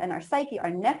mind and our psyche,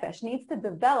 our nefesh, needs to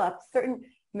develop certain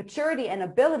maturity and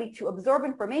ability to absorb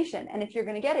information. And if you're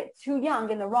going to get it too young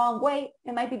in the wrong way,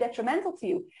 it might be detrimental to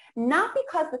you. Not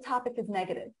because the topic is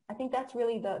negative. I think that's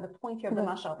really the point here of the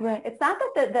mashal. Right. It's not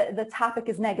that the topic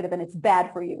is negative and it's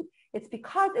bad for you. It's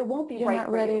because it won't be right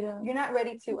for you. You're not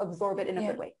ready to absorb it in a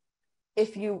good way.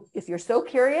 If you're so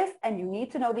curious and you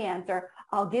need to know the answer,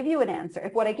 I'll give you an answer.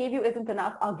 If what I gave you isn't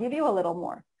enough, I'll give you a little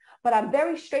more. But I'm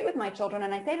very straight with my children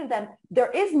and I say to them, there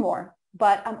is more,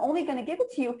 but I'm only going to give it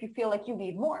to you if you feel like you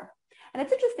need more. And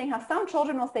it's interesting how some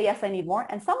children will say, yes, I need more.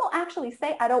 And some will actually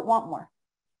say, I don't want more.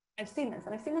 I've seen this.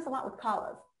 And I've seen this a lot with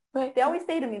kalas. Right. They always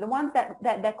say to me, the ones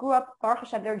that grew up, Baruch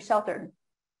Hashem, very sheltered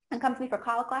and come to me for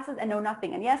kala classes and know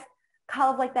nothing. And yes,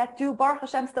 kalas like that do, Baruch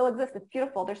Hashem, still exist. It's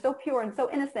beautiful. They're so pure and so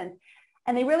innocent.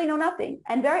 And they really know nothing.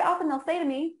 And very often they'll say to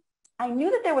me, I knew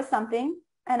that there was something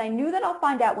and I knew that I'll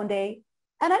find out one day.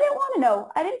 And I didn't want to know.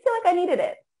 I didn't feel like I needed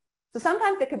it. So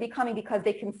sometimes it could be coming because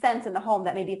they can sense in the home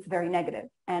that maybe it's very negative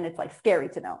and it's like scary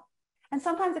to know. And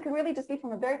sometimes it could really just be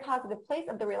from a very positive place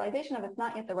of the realization of it's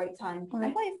not yet the right time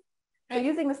and place. So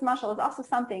using this mashal is also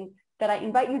something that I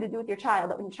invite you to do with your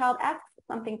child, that when your child asks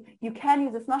something, you can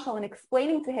use this mashal in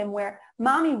explaining to him where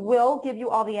mommy will give you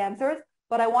all the answers,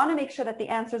 but I want to make sure that the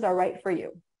answers are right for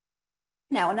you.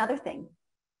 Now, another thing.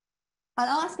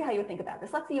 I'll ask you how you would think about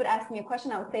this. Let's say you would ask me a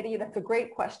question. I would say to you, that's a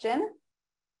great question.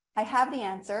 I have the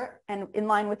answer. And in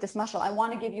line with this mashal, I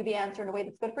want to give you the answer in a way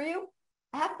that's good for you.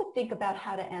 I have to think about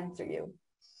how to answer you.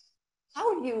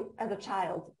 How would you, as a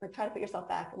child, or try to put yourself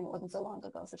back? I mean, it wasn't so long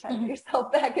ago, so try to put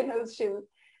yourself back in those shoes.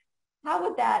 How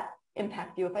would that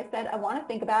impact you? If I said, I want to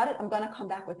think about it, I'm going to come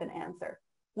back with an answer.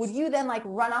 Would you then like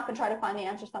run off and try to find the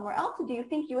answer somewhere else? Or do you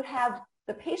think you would have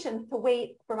the patience to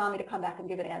wait for mommy to come back and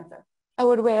give an answer? I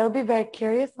would wait. I would be very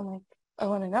curious. I'm like, I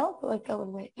want to know, but like I would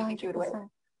wait. You think you would wait?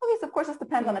 Okay, so of course this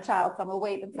depends on the child. Some will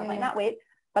wait and some might not wait.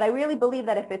 But I really believe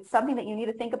that if it's something that you need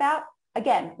to think about,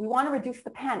 again, we want to reduce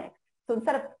the panic. So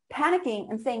instead of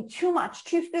panicking and saying too much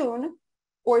too soon,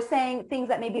 or saying things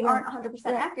that maybe aren't 100%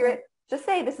 accurate, just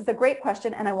say, this is a great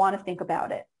question and I want to think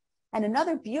about it. And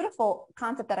another beautiful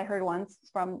concept that I heard once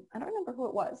from, I don't remember who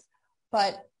it was,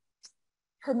 but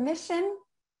permission,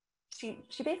 she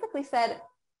basically said,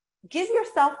 give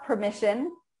yourself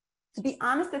permission to be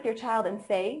honest with your child and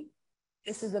say,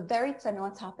 this is a very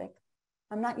tzanua topic.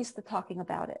 I'm not used to talking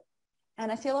about it.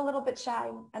 And I feel a little bit shy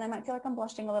and I might feel like I'm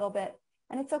blushing a little bit.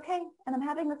 And it's okay. And I'm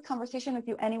having this conversation with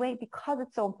you anyway because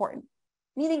it's so important.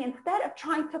 Meaning instead of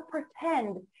trying to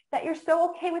pretend that you're so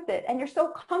okay with it and you're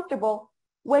so comfortable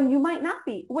when you might not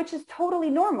be, which is totally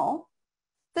normal.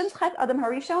 Since Chet Adam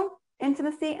Harishon,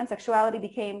 intimacy and sexuality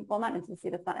became, well, not intimacy,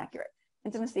 that's not accurate.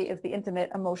 Intimacy is the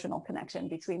intimate emotional connection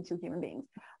between two human beings.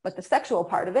 But the sexual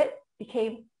part of it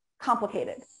became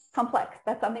complicated, complex.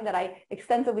 That's something that I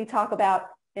extensively talk about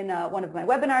in one of my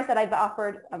webinars that I've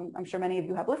offered. I'm sure many of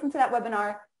you have listened to that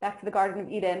webinar, Back to the Garden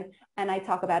of Eden, and I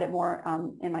talk about it more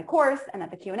in my course and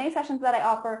at the Q&A sessions that I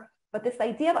offer. But this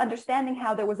idea of understanding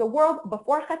how there was a world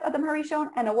before Chet Adam Harishon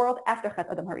and a world after Chet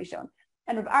Adam Harishon.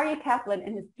 And Rav Aryeh Kaplan,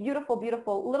 in his beautiful,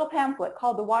 beautiful little pamphlet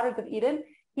called The Waters of Eden,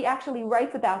 he actually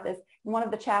writes about this in one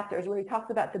of the chapters where he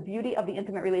talks about the beauty of the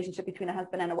intimate relationship between a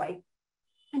husband and a wife.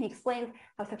 And he explains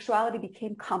how sexuality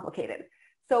became complicated.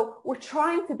 So we're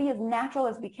trying to be as natural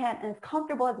as we can and as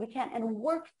comfortable as we can and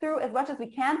work through as much as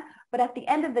we can. But at the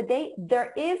end of the day,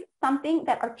 there is something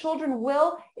that our children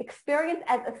will experience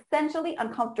as essentially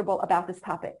uncomfortable about this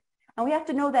topic. And we have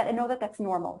to know that and know that that's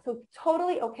normal. So it's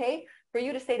totally okay for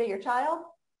you to say to your child,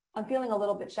 I'm feeling a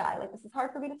little bit shy. Like, this is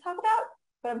hard for me to talk about,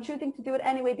 but I'm choosing to do it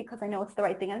anyway because I know it's the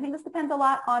right thing. And I think this depends a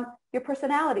lot on your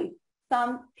personality.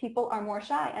 Some people are more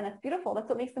shy and that's beautiful. That's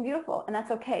what makes them beautiful. And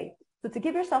that's okay. So to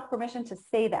give yourself permission to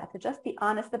say that, to just be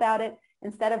honest about it,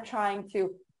 instead of trying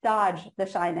to dodge the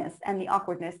shyness and the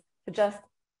awkwardness, to just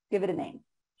give it a name.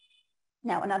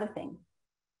 Now, another thing,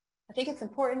 I think it's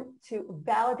important to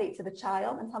validate to the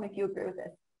child, and tell me if you agree with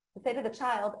this, to say to the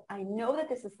child, I know that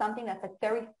this is something that's like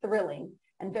very thrilling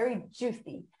and very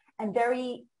juicy and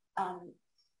very,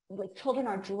 like children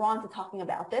are drawn to talking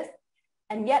about this.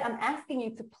 And yet I'm asking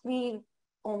you to please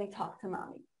only talk to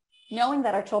mommy. Knowing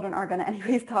that our children are going to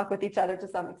anyways talk with each other to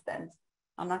some extent.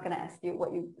 I'm not going to ask you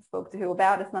what you spoke to who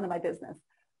about. It's none of my business.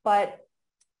 But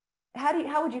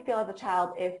how would you feel as a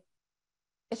child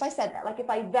if I said that? Like if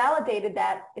I validated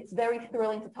that it's very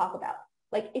thrilling to talk about.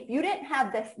 Like if you didn't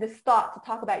have this thought to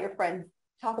talk about your friends,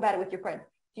 talk about it with your friends,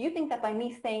 do you think that by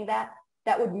me saying that,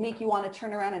 that would make you want to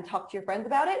turn around and talk to your friends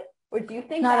about it? Or do you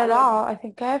think Not that at all. I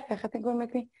think I think will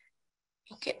make me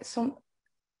okay. So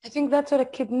I think that's what a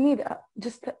kid need,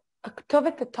 just a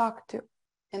ktovet to talk to.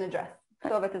 in a dress?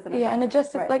 Ktovet is an Yeah, and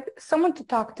just right. like someone to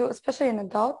talk to, especially an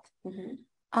adult. Mm-hmm.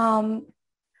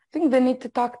 I think the need to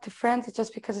talk to friends is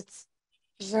just because it's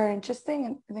very interesting,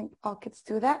 and I think all kids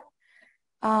do that.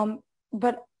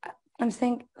 But I'm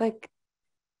saying, like,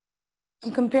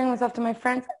 I'm comparing myself to my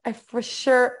friends. I for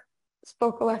sure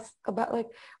spoke less about, like,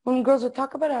 when girls would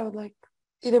talk about it, I would like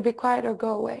either be quiet or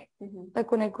go away. Mm-hmm.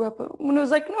 Like when I grew up, when it was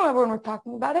like, no, everyone was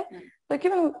talking about it. Mm-hmm. Like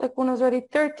even like when I was already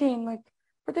 13, like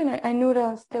 14, I knew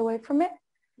to stay away from it.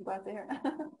 I'm glad to hear.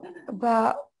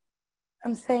 But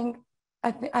I'm saying,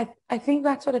 I think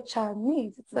that's what a child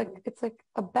needs. It's like it's like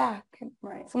a back and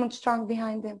right. someone strong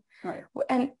behind him. Right.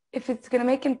 And if it's gonna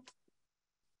make him,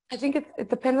 I think it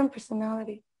depends on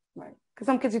personality. Right. Because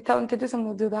some kids, you tell them to do something,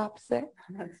 they'll do the opposite.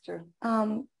 That's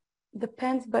true.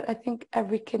 Depends, but I think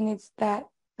every kid needs that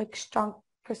like strong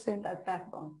person, that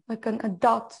backbone, like an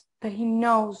adult that he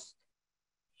knows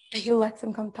that he lets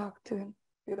him come talk to him.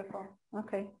 Beautiful.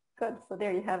 Okay, good. So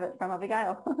there you have it from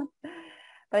Abigail.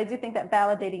 But I do think that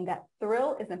validating that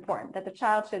thrill is important, that the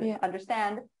child should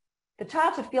understand, the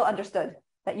child should feel understood,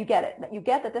 that you get it, that you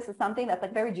get that this is something that's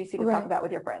like very juicy to talk about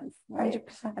with your friends, right?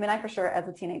 100%. I mean, I for sure, as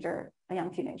a teenager, a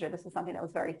young teenager, this is something that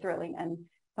was very thrilling and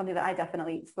something that I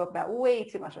definitely spoke about way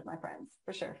too much with my friends,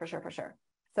 for sure, for sure, for sure.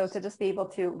 So to just be able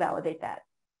to validate that.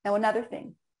 Now, another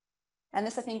thing, and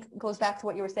this I think goes back to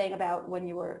what you were saying about when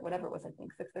you were, whatever it was, I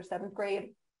think 6th or 7th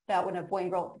grade, about when a boy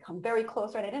and girl become very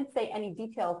close, right? I didn't say any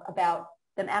details about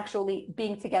them actually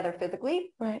being together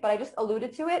physically, but I just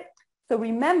alluded to it. So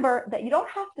remember that you don't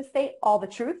have to say all the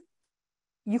truth.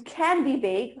 You can be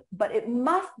vague, but it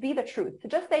must be the truth. To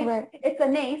just say it's a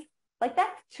nace, like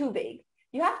that's too vague.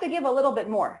 You have to give a little bit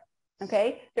more,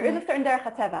 okay? There is a certain derech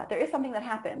hateva. There is something that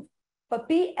happens, but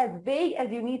be as vague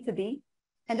as you need to be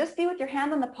and just be with your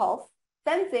hand on the pulse,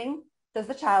 sensing, does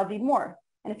the child need more?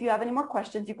 And if you have any more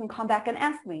questions, you can come back and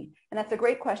ask me. And that's a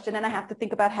great question. And I have to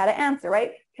think about how to answer,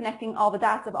 right? Connecting all the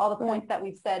dots of all the points that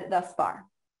we've said thus far.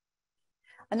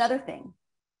 Another thing,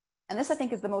 and this I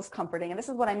think is the most comforting, and this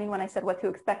is what I mean when I said what to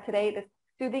expect today, this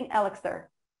soothing elixir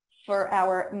for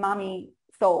our mommy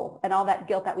soul and all that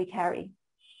guilt that we carry.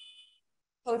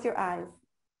 Close your eyes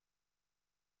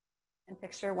and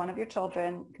picture one of your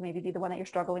children, can maybe be the one that you're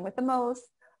struggling with the most,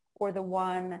 or the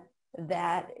one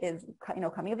that is,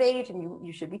 coming of age and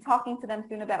you should be talking to them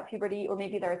soon about puberty, or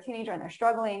maybe they're a teenager and they're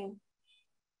struggling.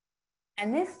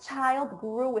 And this child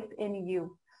grew within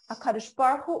you. HaKadosh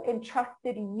Baruch Hu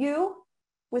entrusted you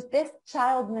with this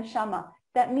child neshama.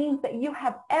 That means that you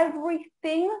have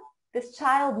everything this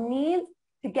child needs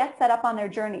to get set up on their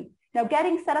journey. Now,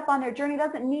 getting set up on their journey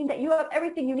doesn't mean that you have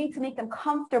everything you need to make them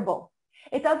comfortable.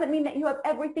 It doesn't mean that you have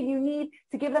everything you need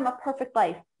to give them a perfect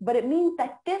life, but it means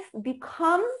that this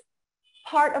becomes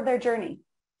part of their journey.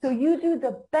 So you do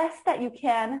the best that you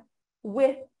can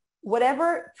with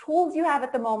whatever tools you have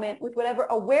at the moment, with whatever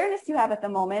awareness you have at the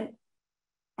moment,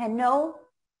 and know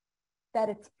that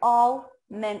it's all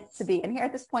meant to be. And here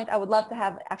at this point, I would love to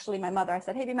have actually my mother. I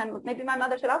said, hey, maybe my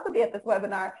mother should also be at this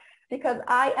webinar, because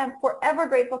I am forever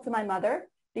grateful to my mother,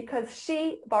 because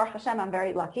she, Baruch Hashem, I'm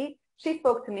very lucky. She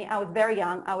spoke to me. I was very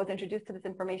young. I was introduced to this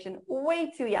information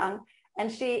way too young.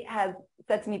 And she has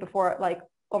said to me before, like,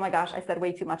 oh my gosh, I said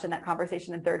way too much in that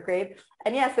conversation in 3rd grade.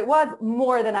 And yes, it was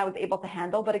more than I was able to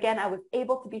handle. But again, I was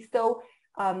able to be so,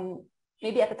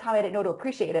 maybe at the time I didn't know to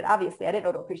appreciate it. Obviously, I didn't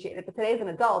know to appreciate it. But today as an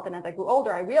adult, and as I grew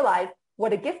older, I realized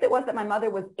what a gift it was that my mother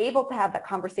was able to have that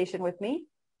conversation with me.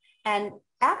 And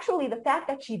actually, the fact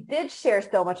that she did share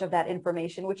so much of that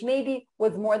information, which maybe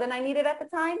was more than I needed at the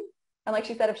time. And like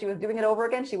she said, if she was doing it over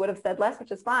again, she would have said less,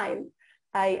 which is fine.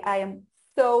 I am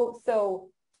so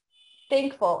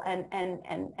thankful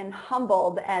and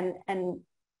humbled, and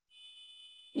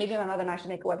maybe my mother and I should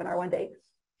make a webinar one day.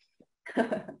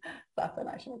 Sasha and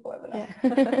I should make a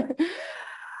webinar. Yeah.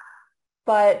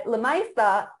 But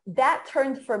Lamaisa, that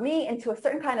turned for me into a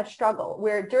certain kind of struggle,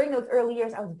 where during those early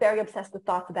years, I was very obsessed with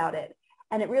thoughts about it.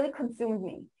 And it really consumed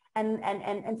me,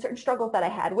 and certain struggles that I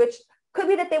had, which could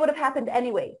be that they would have happened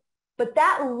anyway. But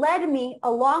that led me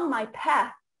along my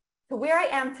path to where I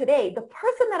am today. The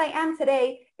person that I am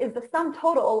today is the sum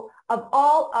total of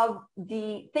all of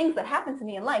the things that happened to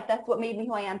me in life. That's what made me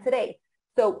who I am today.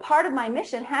 So part of my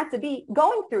mission had to be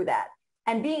going through that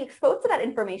and being exposed to that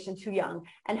information too young,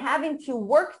 and having to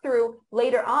work through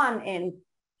later on in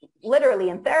literally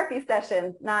in therapy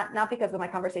sessions, not because of my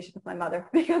conversation with my mother,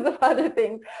 because of other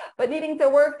things, but needing to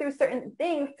work through certain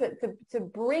things to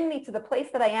bring me to the place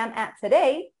that I am at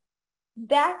today.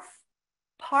 That's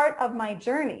part of my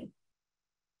journey.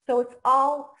 So it's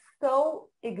all so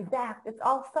exact. It's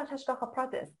all such hashgacha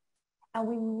pratis. And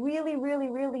we really, really,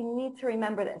 really need to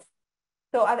remember this.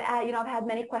 So I've had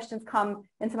many questions come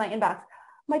into my inbox.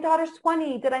 My daughter's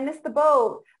 20. Did I miss the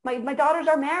boat? My daughters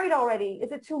are married already.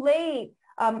 Is it too late?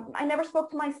 I never spoke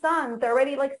to my sons. They're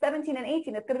already like 17 and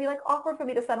 18. It's going to be like awkward for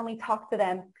me to suddenly talk to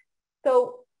them.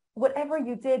 So whatever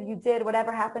you did,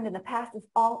 whatever happened in the past is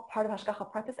all part of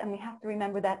hashgacha pratis, and we have to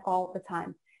remember that all the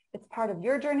time. It's part of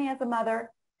your journey as a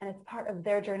mother, and it's part of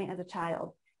their journey as a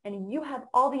child. And you have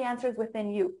all the answers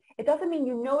within you. It doesn't mean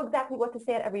you know exactly what to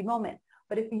say at every moment,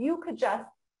 but if you could just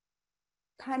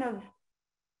kind of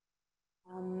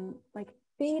like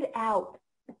fade out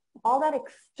all that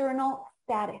external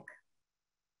static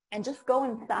and just go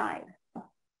inside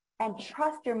and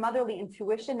trust your motherly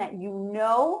intuition that you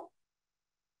know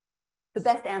the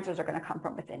best answers are going to come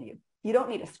from within you. You don't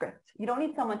need a script. You don't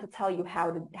need someone to tell you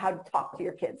how to talk to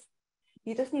your kids.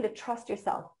 You just need to trust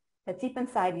yourself that deep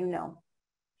inside you know.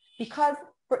 Because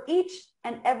for each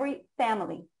and every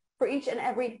family, for each and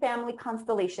every family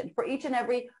constellation, for each and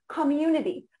every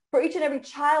community, for each and every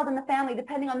child in the family,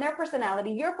 depending on their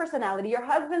personality, your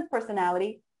husband's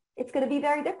personality, it's going to be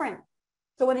very different.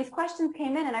 So when these questions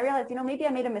came in and I realized, maybe I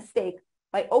made a mistake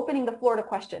by opening the floor to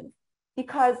questions,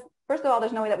 because first of all,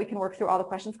 there's no way that we can work through all the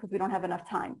questions because we don't have enough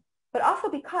time, but also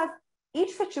because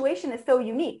each situation is so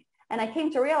unique. And I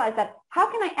came to realize that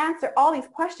how can I answer all these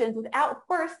questions without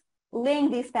first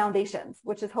laying these foundations,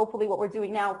 which is hopefully what we're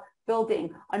doing now, building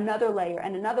another layer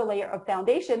and another layer of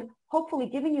foundation, hopefully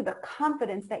giving you the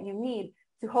confidence that you need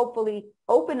to hopefully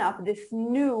open up this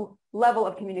new level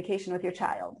of communication with your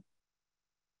child.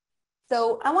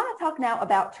 So I want to talk now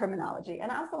about terminology,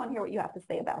 and I also want to hear what you have to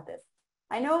say about this.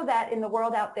 I know that in the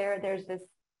world out there, there's this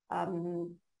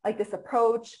this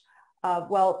approach of,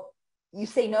 well, you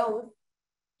say nose,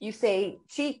 you say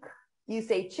cheek, you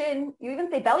say chin, you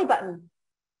even say belly button.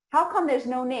 How come there's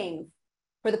no names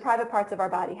for the private parts of our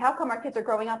body? How come our kids are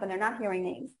growing up and they're not hearing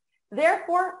names?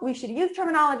 Therefore, we should use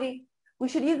terminology. We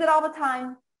should use it all the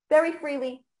time, very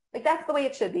freely. Like that's the way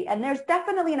it should be. And there's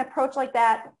definitely an approach like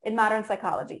that in modern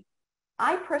psychology.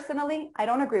 I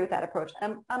don't agree with that approach.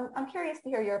 I'm curious to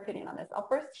hear your opinion on this. I'll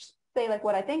first say like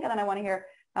what I think, and then I want to hear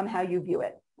how you view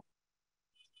it.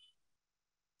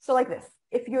 So like this,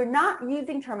 if you're not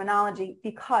using terminology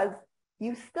because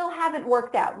you still haven't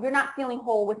worked out, you're not feeling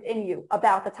whole within you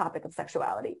about the topic of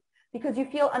sexuality, because you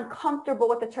feel uncomfortable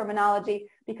with the terminology,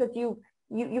 because you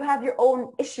have your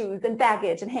own issues and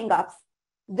baggage and hangups,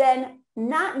 then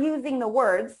not using the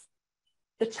words,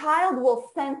 the child will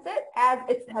sense it as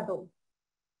it's taboo.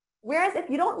 Whereas if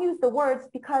you don't use the words,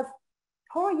 because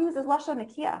Torah uses Lashon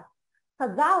Nekiah,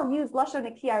 Chazal used Lashon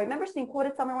Nekiah. I remember seeing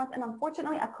quoted somewhere once, and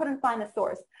unfortunately I couldn't find the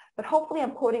source, but hopefully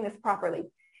I'm quoting this properly,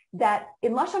 that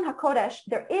in Lashon HaKodesh,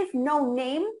 there is no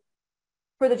name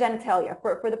for the genitalia,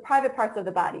 for the private parts of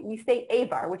the body. We say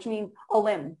Avar, which means a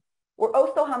limb, or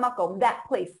Oso Hamakom, that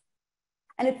place.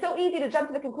 And it's so easy to jump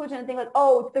to the conclusion and think like,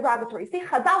 oh, it's derogatory. See,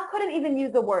 Chazal couldn't even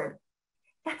use the word.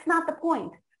 That's not the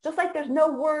point. Just like there's no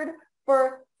word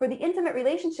for the intimate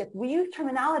relationship, we use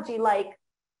terminology like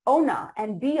Ona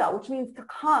and Bia, which means to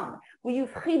come. We use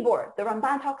Chibur. The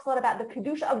Ramban talks a lot about the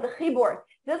Kedusha of the Chibur.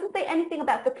 He doesn't say anything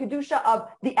about the Kedusha of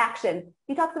the action.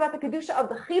 He talks about the Kedusha of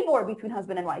the Chibur between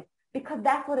husband and wife, because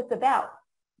that's what it's about.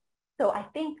 So I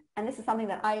think, and this is something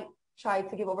that I try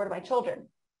to give over to my children,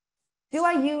 do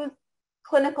I use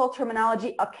clinical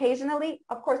terminology occasionally?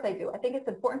 Of course I do. I think it's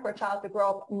important for a child to grow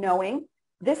up knowing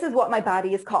this is what my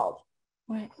body is called.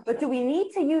 Right. But do we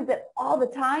need to use it all the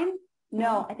time?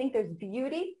 No, I think there's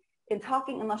beauty in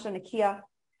talking in Lashon Nekiah,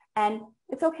 and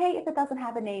it's okay if it doesn't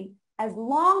have a name, as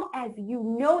long as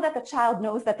you know that the child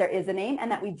knows that there is a name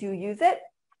and that we do use it,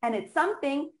 and it's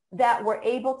something that we're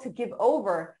able to give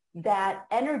over that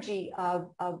energy of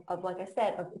like I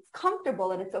said, of it's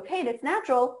comfortable and it's okay and it's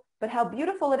natural, but how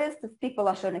beautiful it is to speak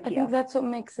Lashon Nekiah. I think that's what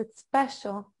makes it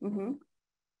special. Mm-hmm.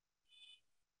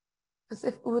 Because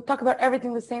if we talk about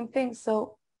everything the same thing,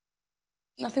 so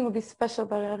nothing would be special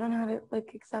about it. I don't know how to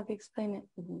exactly explain it.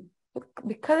 Mm-hmm. But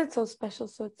because it's so special,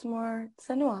 so it's more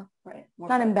tsanua. Right. It's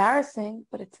not embarrassing,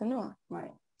 but it's tsanua. Right.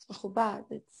 It's mechubad.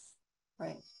 It's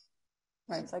right.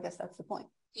 Right. So I guess that's the point.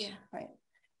 Yeah. Right.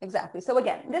 Exactly. So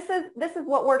again, this is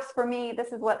what works for me.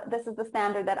 This is the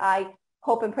standard that I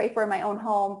hope and pray for in my own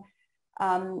home.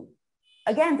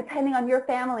 Again, depending on your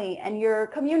family and your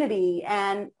community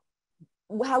and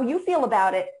how you feel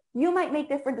about it, you might make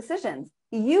different decisions.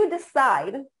 You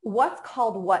decide what's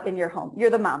called what in your home. You're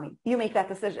the mommy. You make that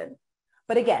decision.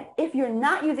 But again, if you're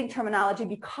not using terminology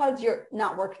because you're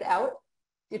not worked out,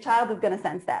 your child is going to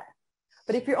sense that.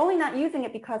 But if you're only not using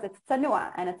it because it's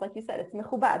tsanua, and it's like you said, it's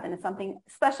mechubad, and it's something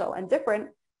special and different,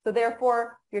 So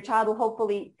therefore, your child will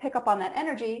hopefully pick up on that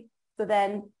energy. So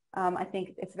then I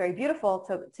think it's very beautiful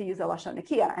to use a Lashon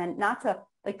Nakiya and not to,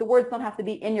 like, the words don't have to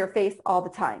be in your face all the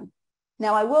time.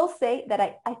 Now, I will say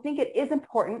that I think it is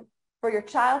important for your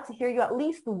child to hear you at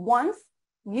least once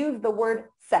use the word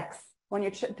sex when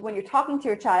you're talking to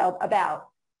your child about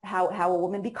how a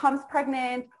woman becomes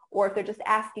pregnant, or if they're just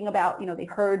asking about, they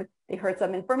heard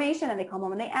some information and they come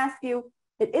home and they ask you.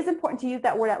 It is important to use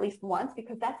that word at least once,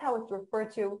 because that's how it's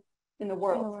referred to in the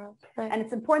world. Right. And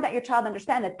it's important that your child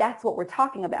understand that that's what we're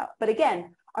talking about. But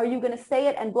again, are you going to say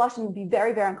it and blush and be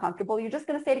very, very uncomfortable? You're just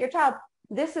going to say to your child,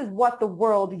 this is the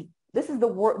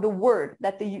word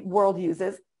that the world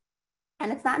uses.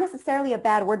 And it's not necessarily a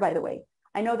bad word, by the way.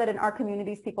 I know that in our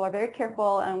communities, people are very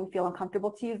careful and we feel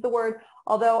uncomfortable to use the word.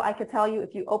 Although I could tell you,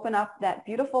 if you open up that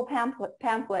beautiful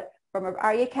pamphlet from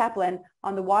Aryeh Kaplan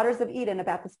on the waters of Eden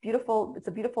about it's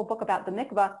a beautiful book about the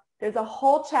mikvah. There's a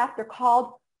whole chapter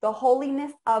called The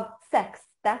Holiness of Sex.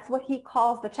 That's what he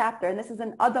calls the chapter. And this is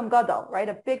an Adam Gadol, right?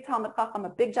 A big Talmud Chacham, a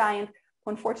big giant,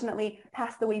 who unfortunately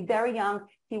passed away very young.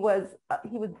 He was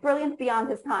brilliant beyond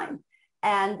his time.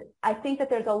 And I think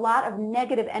that there's a lot of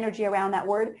negative energy around that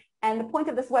word. And the point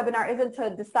of this webinar isn't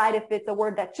to decide if it's a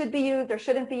word that should be used or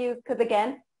shouldn't be used, because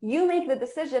again, you make the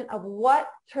decision of what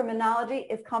terminology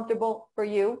is comfortable for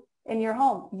you in your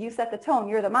home. You set the tone,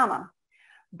 you're the mama.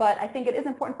 But I think it is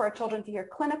important for our children to hear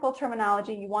clinical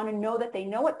terminology. You want to know that they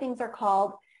know what things are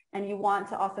called, and you want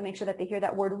to also make sure that they hear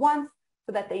that word once,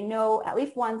 so that they know at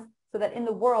least once, so that in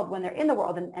the world, when they're in the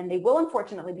world, and they will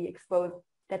unfortunately be exposed,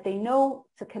 that they know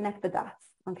to connect the dots,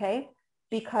 okay?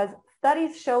 Because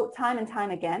studies show time and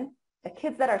time again that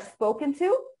kids that are spoken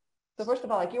to, so first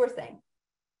of all, like you were saying,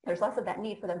 there's less of that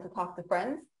need for them to talk to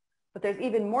friends, but there's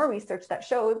even more research that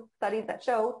shows, studies that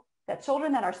show that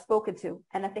children that are spoken to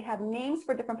and that they have names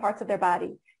for different parts of their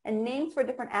body and names for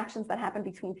different actions that happen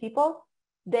between people,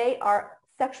 they are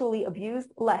sexually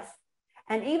abused less.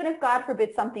 And even if, God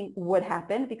forbid, something would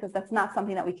happen, because that's not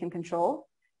something that we can control,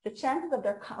 the chances of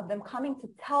them coming to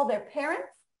tell their parents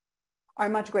are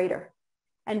much greater.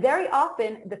 And very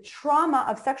often, the trauma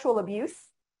of sexual abuse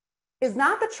is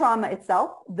not the trauma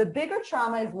itself. The bigger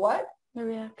trauma is what? The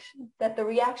reaction. That the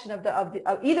reaction of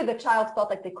either the child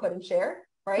felt like they couldn't share,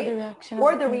 right?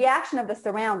 Or the reaction of the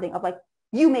surrounding of like,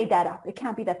 you made that up. It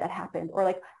can't be that happened. Or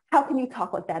like, how can you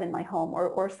talk like that in my home?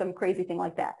 Or some crazy thing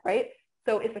like that, right?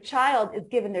 So if a child is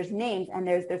given, there's names and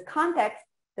there's context,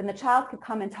 then the child could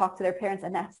come and talk to their parents.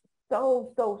 And that's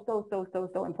so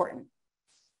important.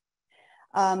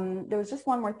 There was just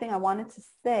one more thing I wanted to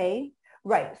say.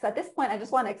 Right. So at this point, I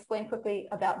just want to explain quickly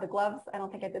about the gloves. I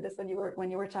don't think I did this when you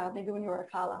were a child, maybe when you were a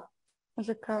kala. Was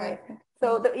a kala. Right.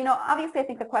 So, obviously, I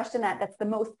think the question that's the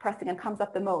most pressing and comes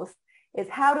up the most is,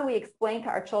 how do we explain to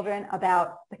our children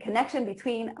about the connection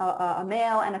between a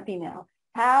male and a female?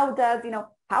 How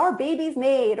are babies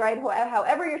made, right?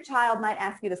 However your child might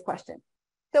ask you this question.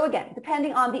 So again,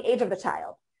 depending on the age of the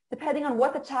child, depending on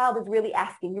what the child is really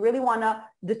asking, you really want to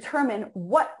determine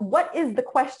what is the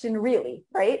question really,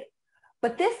 right?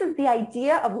 But this is the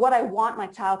idea of what I want my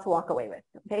child to walk away with,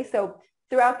 okay? So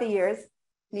throughout the years,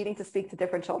 needing to speak to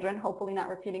different children, hopefully not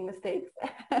repeating mistakes,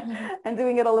 and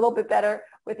doing it a little bit better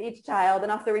with each child,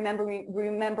 and also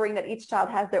remembering that each child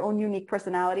has their own unique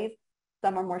personalities.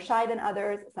 Some are more shy than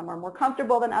others, some are more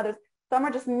comfortable than others, some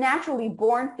are just naturally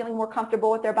born feeling more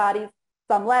comfortable with their bodies,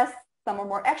 some less, some are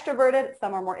more extroverted,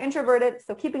 some are more introverted.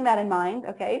 So keeping that in mind,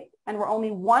 okay? And we're only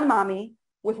one mommy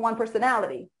with one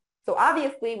personality. So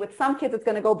obviously with some kids, it's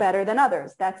gonna go better than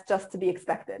others. That's just to be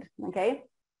expected, okay?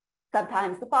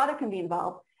 Sometimes the father can be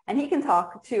involved and he can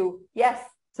talk to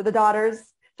the daughters,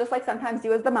 just like sometimes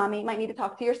you as the mommy might need to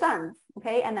talk to your sons,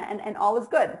 okay? And all is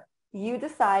good. You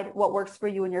decide what works for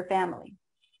you and your family.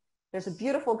 There's a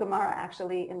beautiful Gemara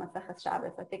actually in Maseches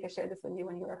Shabbos. I think I shared this with you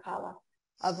when you were a Kala,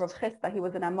 of Rav Chisda. He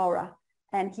was an Amora.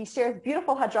 And he shares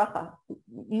beautiful hadracha,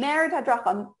 married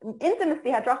hadracha,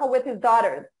 intimacy hadracha with his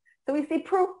daughters. So we see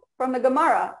proof from the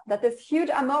Gemara that this huge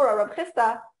Amora, Rav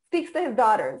Chisda, speaks to his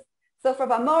daughters. So if Rav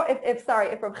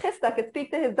Chisda could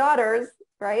speak to his daughters,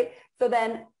 right? So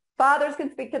then fathers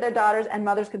can speak to their daughters and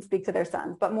mothers can speak to their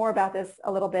sons. But more about this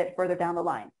a little bit further down the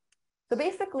line. So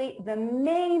basically, the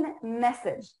main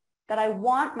message that I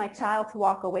want my child to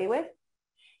walk away with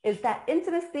is that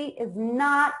intimacy is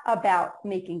not about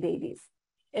making babies.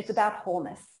 It's about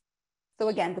wholeness. So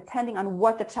again, depending on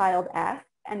what the child asks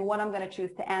and what I'm going to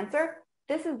choose to answer,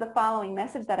 this is the following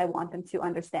message that I want them to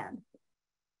understand.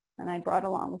 And I brought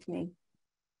along with me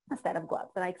a set of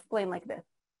gloves, and I explain like this.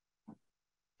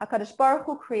 HaKadosh Baruch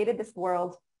Hu created this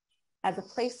world as a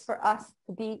place for us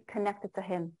to be connected to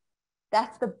him.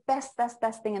 That's the best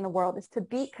thing in the world, is to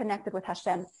be connected with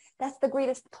Hashem. That's the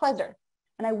greatest pleasure.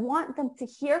 And I want them to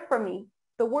hear from me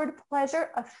the word pleasure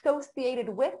associated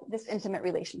with this intimate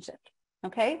relationship.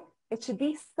 Okay? It should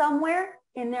be somewhere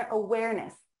in their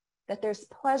awareness that there's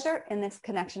pleasure in this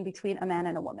connection between a man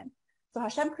and a woman. So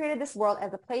Hashem created this world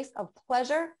as a place of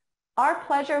pleasure, our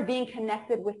pleasure being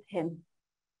connected with him.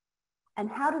 And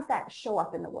how does that show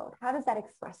up in the world? How does that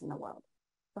express in the world?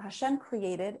 So Hashem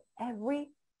created every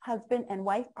husband and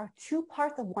wife are two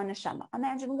parts of one neshama.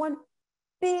 Imagine one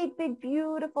big,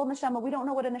 beautiful neshama. We don't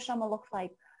know what a neshama looks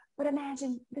like, but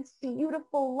imagine this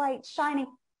beautiful light shining.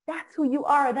 That's who you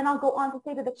are. Then I'll go on to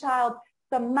say to the child,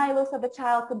 some milos of the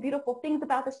child, some beautiful things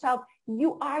about this child.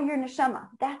 You are your neshama.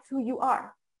 That's who you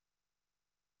are.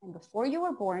 And before you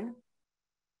were born,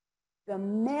 the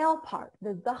male part,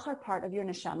 the zachar part of your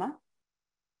neshama,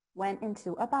 went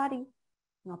into a body.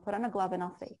 And I'll put on a glove and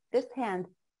I'll say, this hand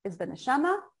is the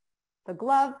neshama, the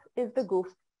glove is the guf.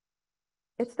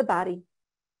 It's the body.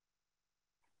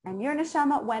 And your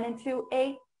neshama went into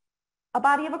a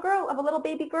body of a girl, of a little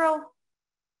baby girl.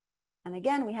 And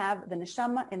again, we have the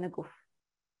neshama in the guf.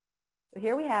 So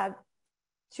here we have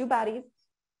two bodies,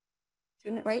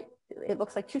 right? It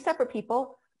looks like two separate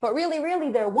people, but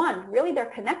really they're one. Really, they're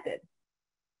connected.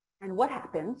 And what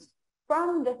happens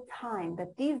from the time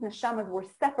that these neshamas were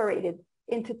separated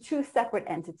into two separate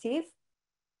entities,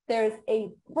 there's a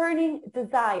burning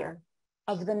desire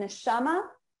of the neshama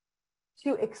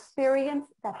to experience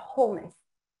that wholeness,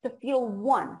 to feel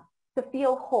one, to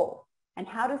feel whole. And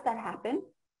how does that happen?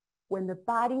 When the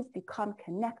bodies become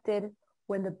connected,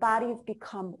 when the bodies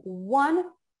become one,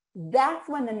 that's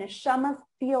when the neshamas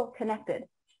feel connected.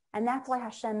 And that's why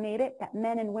Hashem made it that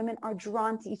men and women are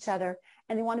drawn to each other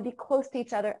and they want to be close to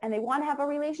each other and they want to have a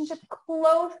relationship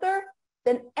closer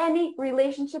than any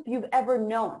relationship you've ever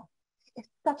known. It's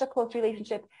such a close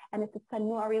relationship, and it's a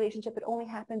tsanua relationship. It only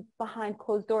happens behind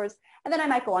closed doors. And then I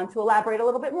might go on to elaborate a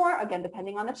little bit more, again,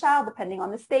 depending on the child, depending on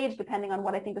the stage, depending on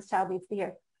what I think this child needs to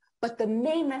hear. But the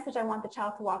main message I want the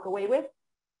child to walk away with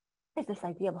is this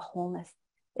idea of wholeness.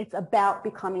 It's about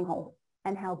becoming whole,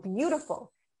 and how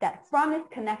beautiful that from this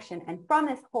connection and from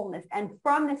this wholeness and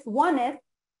from this oneness,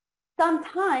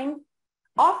 sometimes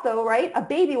also, right, a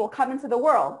baby will come into the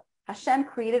world. Hashem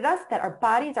created us that our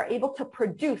bodies are able to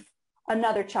produce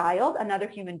another child, another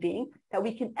human being, that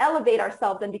we can elevate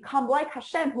ourselves and become like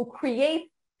Hashem, who creates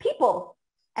people.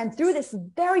 And through this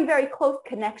very close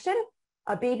connection,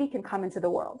 a baby can come into the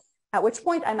world. At which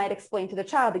point I might explain to the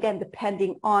child, again,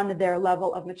 depending on their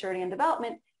level of maturity and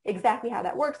development, exactly how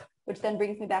that works, which then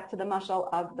brings me back to the mashal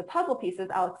of the puzzle pieces.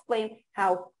 I'll explain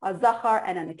how a zachar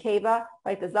and a nekeva,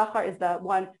 right? The zachar is the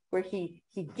one where he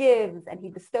gives and he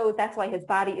bestows. That's why his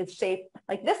body is shaped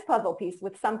like this puzzle piece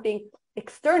with something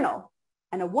external.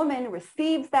 And a woman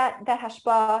receives that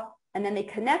hashpah, and then they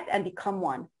connect and become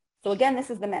one. So again, this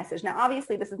is the message. Now,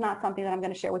 obviously, this is not something that I'm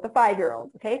going to share with a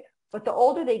 5-year-old, okay? But the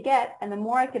older they get and the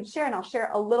more I can share, and I'll share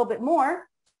a little bit more,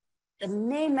 the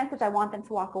main message I want them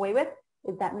to walk away with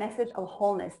is that message of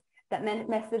wholeness, that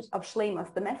message of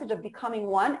shleimus, the message of becoming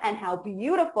one, and how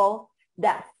beautiful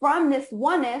that from this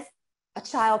oneness, a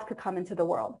child could come into the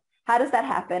world. How does that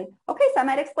happen? Okay, so I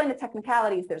might explain the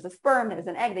technicalities. There's a sperm, there's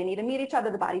an egg, they need to meet each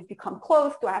other, the bodies become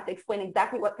close. Do I have to explain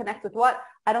exactly what connects with what?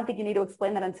 I don't think you need to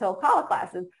explain that until college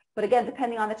classes. But again,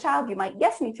 depending on the child, you might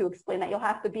guess me to explain that. You'll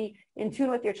have to be in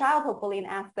tune with your child, hopefully, and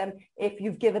ask them if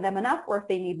you've given them enough or if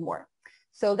they need more.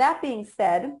 So that being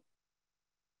said,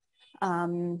 let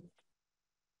me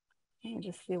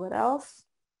just see what else.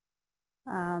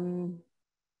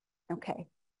 Okay.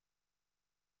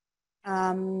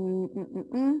 Anything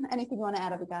you want to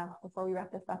add, Abigail, before we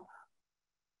wrap this up?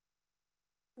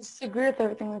 I just agree with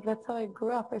everything. Like, that's how I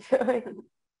grew up. I feel like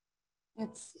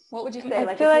it's. What would you say?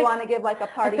 Like, if you want to give like a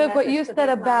party. I feel like what you said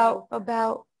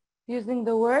about using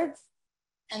the words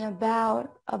and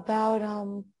about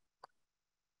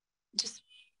just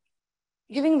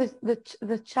giving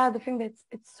the child the thing that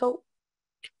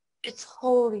it's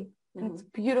holy and it's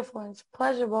beautiful and it's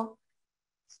pleasurable.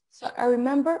 So I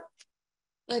remember,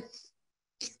 like,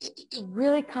 it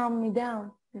really calmed me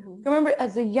down. I remember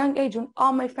as a young age when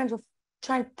all my friends were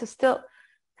trying to still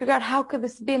figure out how could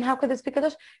this be and how could this be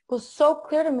kadosh, it was so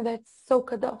clear to me that it's so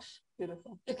kadosh.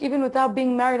 Beautiful. Like, even without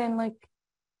being married and like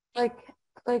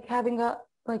having a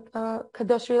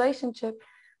kadosh relationship,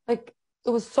 like,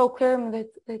 it was so clear to me that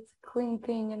it's a clean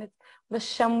thing and it's the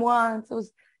Shem wants. It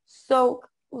was so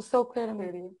clear to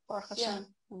me. Yeah.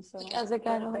 So, like, as I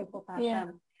got older. Yeah.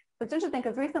 So it's interesting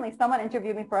because recently someone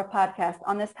interviewed me for a podcast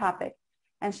on this topic,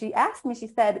 and she asked me, she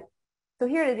said, so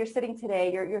here it is, you're sitting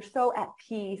today, you're so at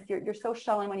peace, you're so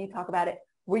showing when you talk about it.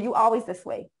 Were you always this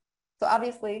way? So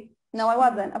obviously, no, I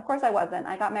wasn't. Of course I wasn't.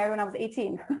 I got married when I was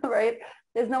 18, right?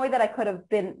 There's no way that I could have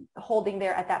been holding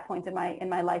there at that point in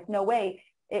my life. No way.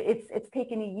 It's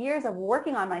taken years of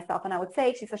working on myself. And I would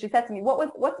say, she said to me,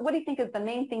 what do you think is the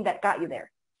main thing that got you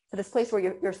there to this place where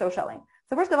you're socialing?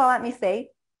 So first of all, let me say,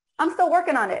 I'm still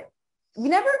working on it. You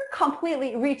never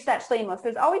completely reach that shleimus.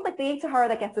 There's always like the Yetzer Hara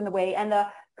that gets in the way and the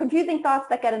confusing thoughts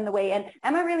that get in the way. And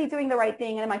am I really doing the right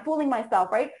thing? And am I fooling myself,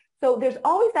 right? So there's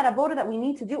always that avoda that we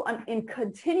need to do in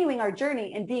continuing our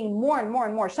journey and being more and more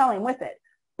and more shalom with it.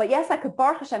 But yes, I could,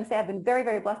 Baruch Hashem, say I've been very,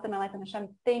 very blessed in my life. And Hashem,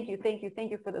 thank you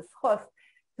for this chus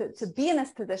to be in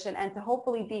this position and to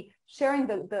hopefully be sharing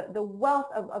the wealth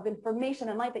of information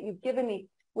and light that you've given me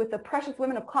with the precious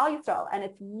women of Klal Yisrael. And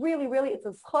it's really, really, it's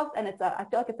a chus, and I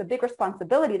feel like it's a big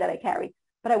responsibility that I carry.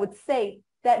 But I would say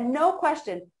that no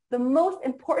question, the most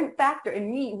important factor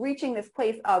in me reaching this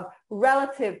place of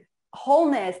relative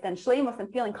wholeness and shleimus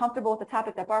and feeling comfortable with the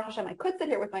topic that Baruch Hashem, I could sit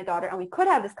here with my daughter and we could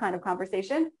have this kind of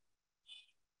conversation,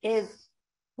 is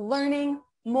learning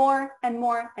more and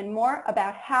more and more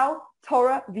about how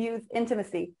Torah views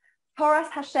intimacy. Torah's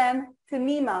Hashem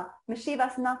Temima,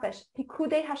 Meshivas Nafesh,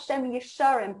 Pikudei Hashem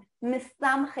Yesharim,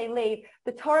 Misamchei Lev.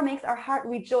 The Torah makes our heart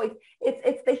rejoice.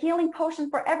 It's the healing potion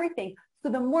for everything. So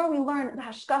the more we learn the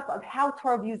hashkafa of how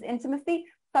Torah views intimacy,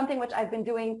 something which I've been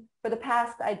doing for the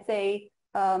past, I'd say,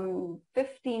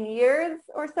 15 years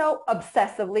or so,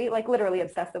 obsessively, like literally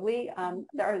obsessively.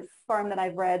 There is farm that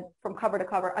I've read from cover to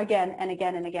cover again and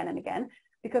again and again and again.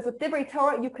 Because with Divrei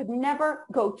Torah, you could never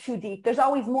go too deep. There's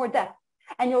always more depth.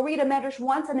 And you'll read a medrash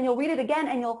once and then you'll read it again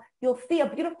and you'll see a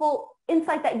beautiful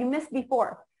insight that you missed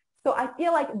before. So I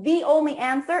feel like the only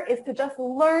answer is to just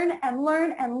learn and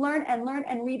learn and learn and learn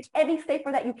and read any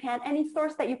sefer that you can, any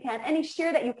source that you can, any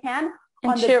shir that you can.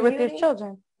 And share it with your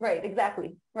children. Right,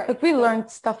 exactly. Right. Like we learned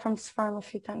stuff from Sfarim a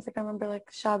few times. Like I remember like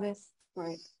Shabbos.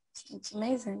 Right. It's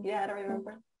amazing. Yeah, I don't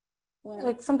remember. Yeah.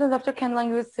 Like sometimes after Ken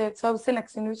you would sit, so I would sit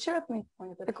next to him, he would share with me.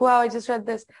 Like, wow, I just read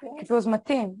this. Yeah. It was my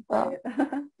team. Wow.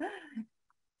 Right.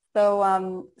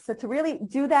 So to really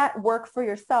do that work for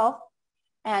yourself,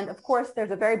 and of course,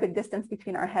 there's a very big distance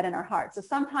between our head and our heart. So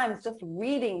sometimes just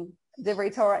reading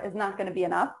Divrei Torah is not going to be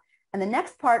enough. And the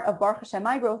next part of Baruch Hashem,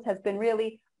 my growth has been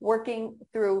really working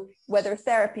through whether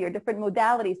therapy or different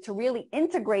modalities to really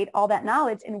integrate all that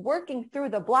knowledge and working through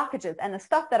the blockages and the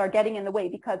stuff that are getting in the way,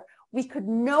 because we could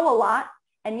know a lot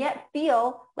and yet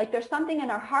feel like there's something in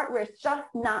our heart where it's just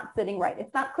not sitting right.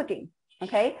 It's not clicking.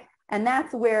 Okay. And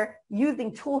that's where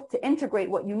using tools to integrate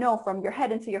what you know from your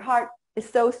head into your heart is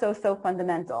so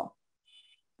fundamental.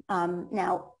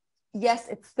 Now, yes,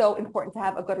 it's so important to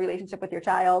have a good relationship with your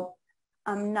child.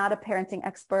 I'm not a parenting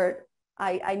expert.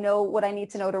 I know what I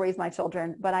need to know to raise my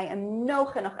children, but I am no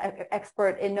chinuch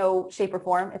expert in no shape or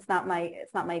form. It's not my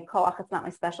koach, it's not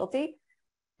my specialty.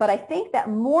 But I think that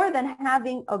more than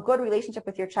having a good relationship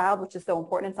with your child, which is so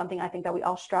important and something I think that we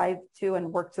all strive to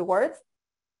and work towards,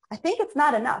 I think it's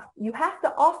not enough. You have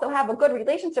to also have a good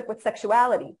relationship with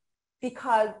sexuality,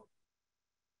 because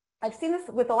I've seen this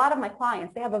with a lot of my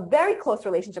clients. They have a very close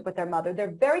relationship with their mother.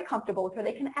 They're very comfortable with her.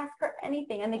 They can ask her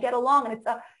anything and they get along, and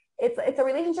it's a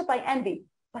relationship I envy.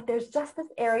 But there's just this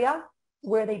area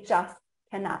where they just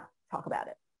cannot talk about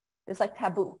it. It's like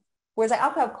taboo. Whereas I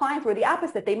also have clients where the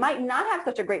opposite. They might not have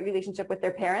such a great relationship with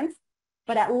their parents,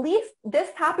 but at least this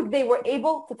topic they were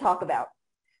able to talk about.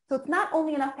 So it's not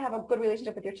only enough to have a good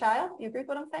relationship with your child. You agree with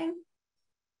what I'm saying?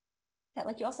 That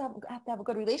like you also have to have a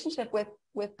good relationship with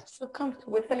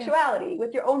sexuality,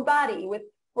 with your own body, with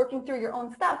working through your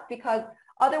own stuff, because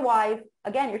otherwise,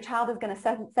 again, your child is going to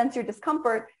sense your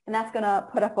discomfort, and that's going to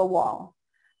put up a wall.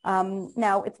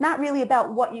 Now, it's not really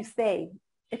about what you say.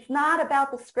 It's not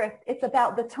about the script. It's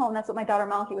about the tone. That's what my daughter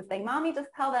Malki was saying. Mommy, just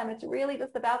tell them. It's really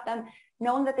just about them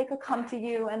knowing that they could come to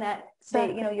you and that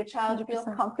they, your child 100%. Feels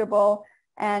comfortable.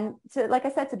 And to, like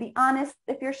I said, to be honest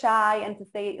if you're shy, and to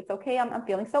say it's okay, I'm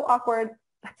feeling so awkward,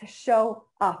 but to show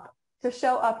up.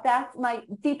 That's my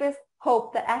deepest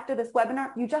hope, that after this webinar,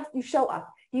 you show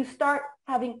up. You start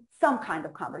having some kind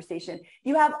of conversation.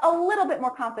 You have a little bit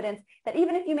more confidence that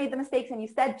even if you made the mistakes and you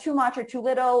said too much or too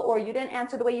little, or you didn't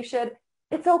answer the way you should,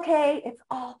 it's okay. It's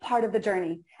all part of the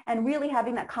journey. And really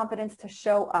having that confidence to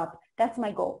show up. That's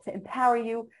my goal, to empower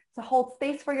you, to hold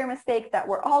space for your mistakes, that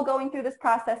we're all going through this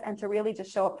process, and to really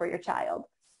just show up for your child.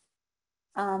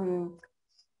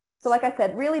 So like I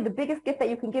said, really the biggest gift that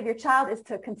you can give your child is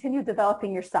to continue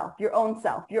developing yourself, your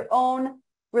own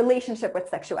relationship with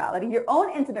sexuality, your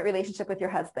own intimate relationship with your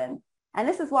husband. And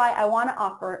this is why I want to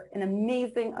offer an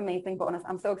amazing, amazing bonus.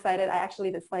 I'm so excited. I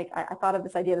thought of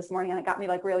this idea this morning and it got me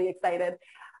like really excited.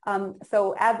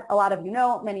 So as a lot of you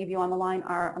know, many of you on the line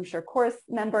are, I'm sure, course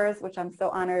members, which I'm so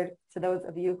honored to those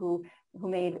of you who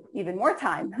made even more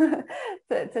time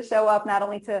to show up, not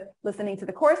only to listening to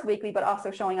the course weekly, but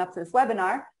also showing up to this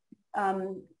webinar.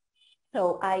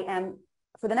 So I am,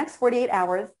 for the next 48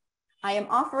 hours, I am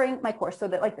offering my course. So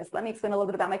that like this, let me explain a little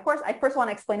bit about my course. I first want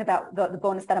to explain about the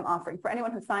bonus that I'm offering. For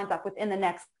anyone who signs up within the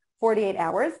next 48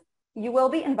 hours, you will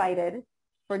be invited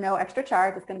for no extra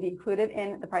charge. It's going to be included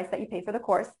in the price that you pay for the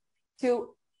course,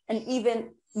 to an even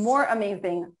more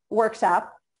amazing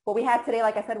workshop. What we had today,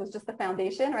 like I said, was just the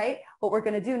foundation, right? What we're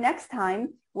going to do next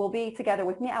time will be together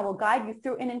with me. I will guide you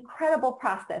through an incredible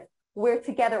process where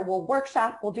together we'll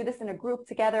workshop. We'll do this in a group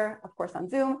together, of course, on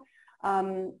Zoom.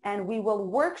 And we will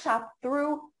workshop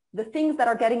through the things that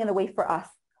are getting in the way for us.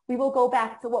 We will go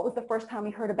back to what was the first time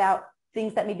we heard about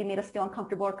things that maybe made us feel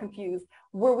uncomfortable or confused.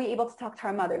 Were we able to talk to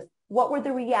our mothers? What were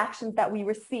the reactions that we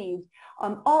received?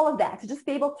 All of that, to just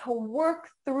be able to work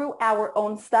through our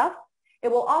own stuff. It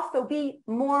will also be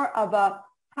more of a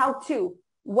how-to,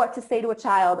 what to say to a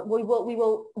child. We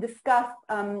will discuss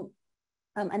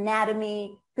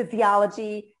anatomy,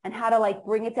 physiology, and how to like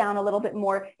bring it down a little bit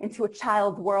more into a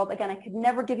child's world. Again, I could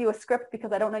never give you a script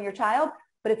because I don't know your child,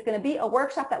 but it's going to be a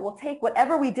workshop that will take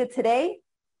whatever we did today,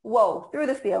 whoa, through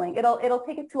the ceiling. It'll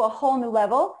take it to a whole new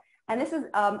level. And this is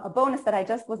a bonus that I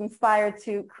just was inspired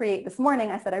to create this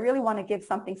morning. I said, I really want to give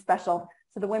something special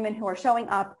to the women who are showing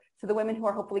up, to the women who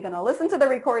are hopefully going to listen to the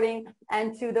recording,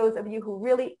 and to those of you who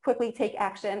really quickly take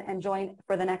action and join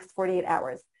for the next 48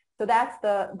 hours. So that's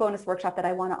the bonus workshop that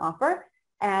I want to offer.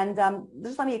 And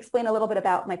just let me explain a little bit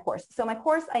about my course. So my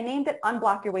course, I named it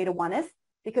Unblock Your Way to Oneness,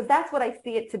 because that's what I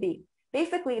see it to be.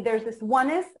 Basically, there's this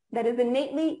oneness that is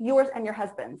innately yours and your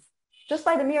husband's. Just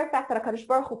by the mere fact that HaKadosh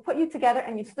Baruch Hu put you together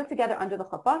and you stood together under the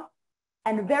chuppah.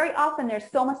 And very often there's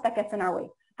so much that gets in our way.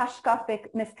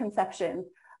 Hashkafic misconceptions,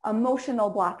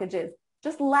 emotional blockages,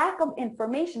 just lack of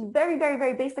information, very, very,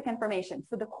 very basic information.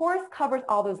 So the course covers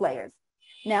all those layers.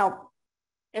 Now,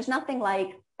 there's nothing like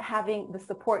having the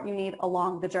support you need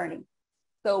along the journey.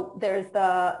 So there's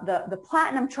the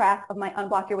platinum track of my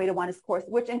Unblock Your Way to Oneness course,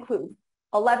 which includes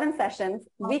 11 sessions,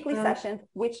 weekly sessions,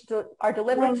 which are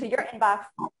delivered to your inbox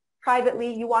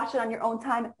privately. You watch it on your own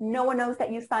time. No one knows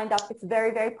that you signed up. It's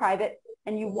very, very private.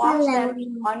 And you watch them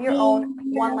on your own,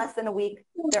 one lesson a week.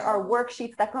 There are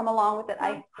worksheets that come along with it.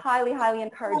 I highly, highly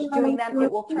encourage doing them.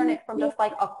 It will turn it from just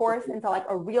like a course into like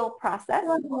a real process.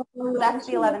 So that's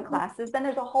the 11 classes. Then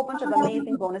there's a whole bunch of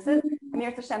amazing bonuses. Amir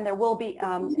Hashem, there will be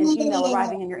an email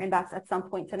arriving in your inbox at some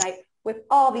point tonight with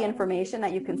all the information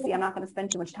that you can see. I'm not going to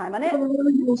spend too much time on it.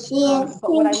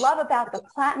 But what I love about the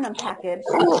platinum package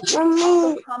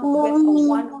also comes with a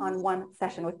one-on-one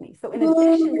session with me. So in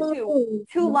addition to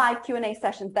 2 live Q&A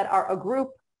sessions that are a group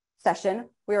session,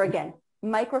 where again,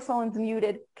 microphones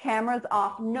muted, cameras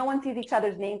off, no one sees each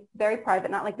other's names, very private,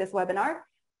 not like this webinar.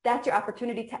 That's your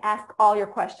opportunity to ask all your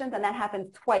questions, and that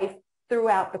happens twice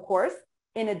throughout the course.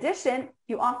 In addition,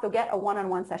 you also get a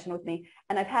one-on-one session with me.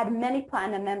 And I've had many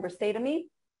platinum members say to me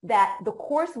that the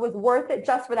course was worth it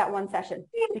just for that one session.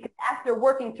 Because after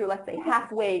working through, let's say,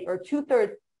 halfway or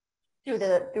 2/3 through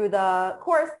the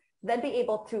course, then be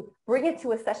able to bring it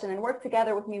to a session and work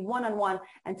together with me one-on-one,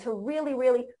 and to really,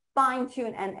 really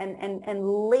fine-tune and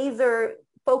laser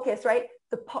focus, right?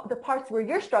 The parts where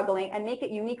you're struggling and make it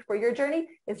unique for your journey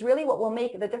is really what will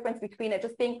make the difference between it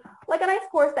just being like a nice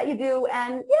course that you do.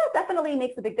 And yeah, definitely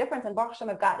makes a big difference. And Baruch Hashem,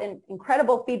 I've gotten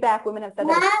incredible feedback. Women have said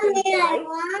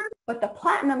that. But the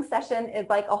platinum session is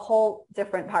like a whole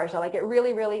different parsha. Like it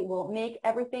really, really will make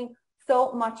everything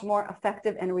so much more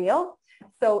effective and real.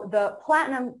 So the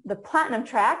platinum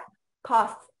track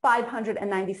costs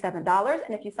 $597.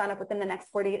 And if you sign up within the next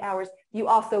 48 hours, you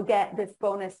also get this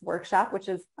bonus workshop, which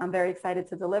is I'm very excited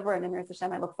to deliver, and Amir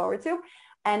Hashem I look forward to.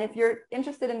 And if you're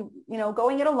interested in,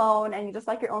 going it alone and you just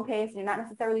like your own pace and you're not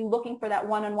necessarily looking for that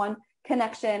one-on-one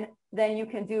connection, then you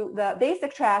can do the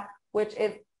basic track, which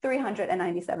is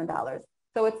 $397.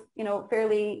 So it's,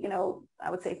 fairly, I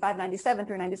would say $597,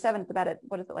 $397. It's about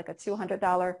like a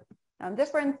 $200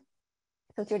 difference.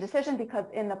 So it's your decision, because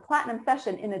in the platinum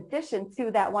session, in addition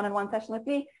to that one-on-one session with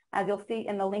me, as you'll see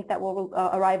in the link that will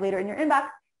arrive later in your inbox,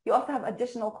 you also have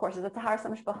additional courses, a Tahara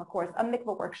Mishpacha course, a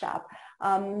mikvah workshop.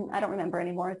 I don't remember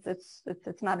anymore.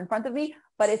 It's not in front of me,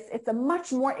 but it's a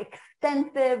much more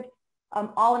extensive,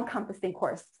 all-encompassing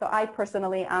course. So I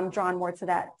personally am drawn more to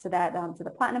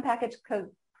the platinum package, because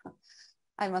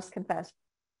I must confess,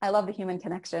 I love the human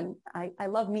connection. I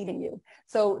love meeting you.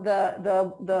 So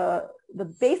the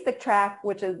basic track,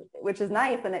 which is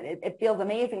nice, and it feels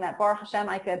amazing that Baruch Hashem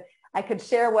I could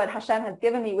share what Hashem has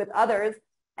given me with others.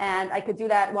 And I could do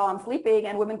that while I'm sleeping,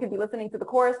 and women could be listening to the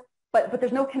course. But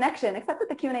there's no connection, except that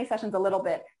the Q&A sessions a little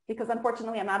bit, because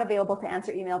unfortunately I'm not available to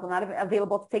answer emails. I'm not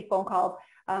available to take phone calls.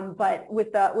 But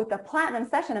with the platinum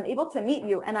session, I'm able to meet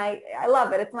you, and I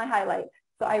love it. It's my highlight.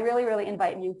 So I really, really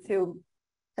invite you to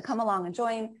come along and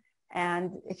join.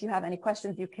 And if you have any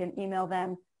questions, you can email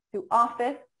them to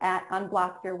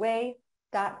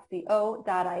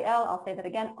office@unblockyourway.co.il. I'll say that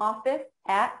again,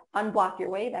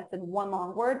 office@unblockyourway. That's in one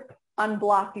long word,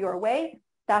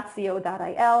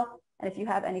 unblockyourway.co.il. And if you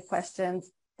have any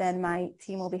questions, then my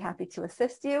team will be happy to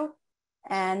assist you.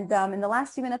 And in the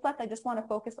last few minutes left, I just want to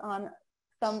focus on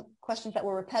some questions that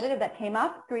were repetitive that came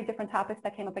up, 3 different topics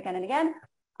that came up again and again.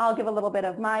 I'll give a little bit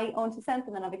of my own 2 cents,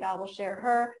 and then Abigail will share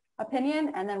her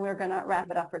opinion, and then we're going to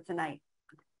wrap it up for tonight.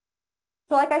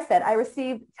 So like I said, I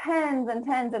received tens and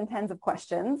tens and tens of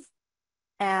questions,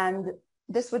 and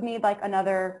this would need like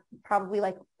another probably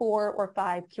like 4 or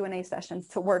 5 Q&A sessions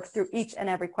to work through each and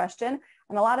every question.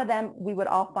 And a lot of them we would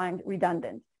all find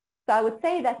redundant. So I would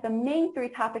say that the main 3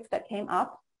 topics that came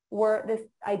up were this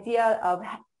idea of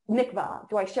mikvah.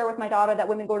 Do I share with my daughter that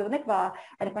women go to the mikvah?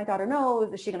 And if my daughter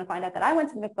knows, is she going to find out that I went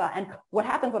to the mikvah? And what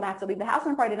happens when I have to leave the house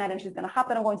on Friday night and she's going to hop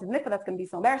that I'm going to the mikvah? That's going to be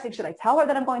so embarrassing. Should I tell her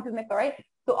that I'm going to the mikvah, right?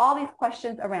 So all these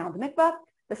questions around the mikvah.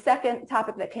 The second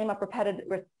topic that came up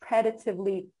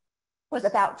repetitively was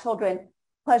about children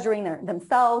pleasuring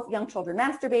themselves, young children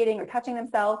masturbating or touching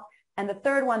themselves. And the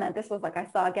third one, that this was like I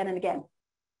saw again and again,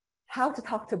 how to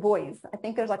talk to boys. I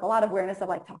think there's like a lot of awareness of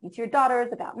like talking to your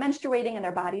daughters about menstruating and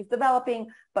their bodies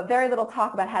developing, but very little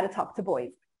talk about how to talk to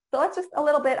boys. So let's just a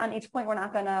little bit on each point. We're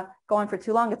not going to go on for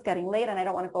too long. It's getting late and I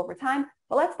don't want to go over time,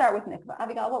 but let's start with mikvah.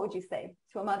 Abigail, what would you say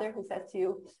to a mother who says to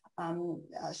you,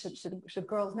 should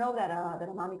girls know that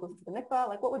a mommy goes to the mikvah?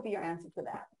 Like, what would be your answer to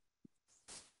that?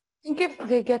 I think if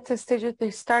they get to a stage that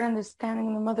they start understanding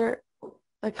and the mother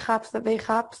like chaps that they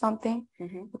chap something,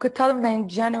 we could tell them that in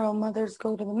general mothers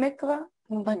go to the mikvah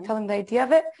and like tell them the idea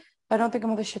of it. But I don't think a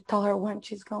mother should tell her when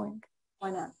she's going. Why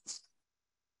not? I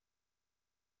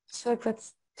feel like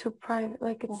that's too private,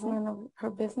 like it's none of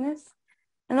her business.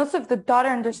 And also if the daughter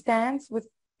understands,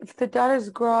 if the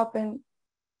daughters grow up and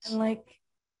like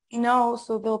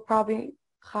so they'll probably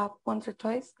chap once or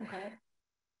twice. Okay.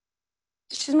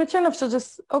 She's mature enough, she'll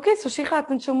just so she chapped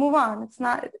and she'll move on. It's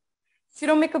not, if you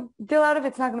don't make a deal out of it,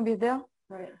 it's not going to be a deal.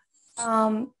 Right.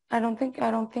 I don't think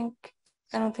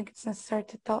it's necessary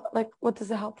to tell. Like, what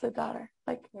does it help the daughter?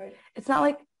 Like, It's not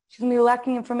like she's gonna be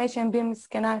lacking information and being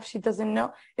miskana if she doesn't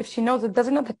know. If she knows it,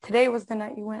 doesn't know that today was the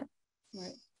night you went.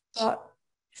 Right. But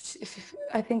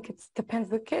I think it depends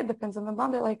the kid, depends on the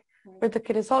mother. Like, where the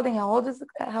kid is holding, how old is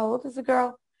the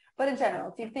girl? But in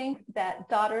general, do you think that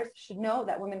daughters should know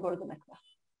that women go to the mikvah?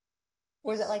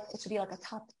 Or is it like, it should be like a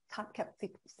top kept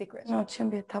secret? No, it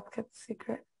shouldn't be a top kept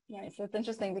secret. Right. So it's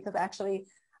interesting because actually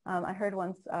I heard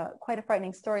once quite a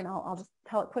frightening story, and I'll just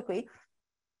tell it quickly.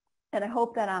 And I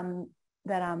hope that I'm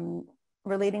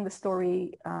relating the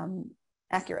story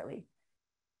accurately.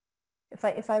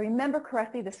 If I remember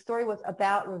correctly, the story was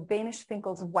about Rabbeinu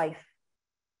Finkel's wife,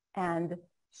 and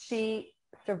she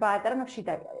survived. I don't know if she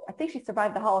died. I think she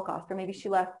survived the Holocaust, or maybe she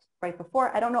left right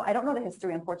before. I don't know. I don't know the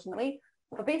history, unfortunately.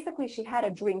 But basically, she had a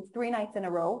dream 3 nights in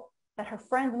a row that her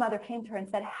friend's mother came to her and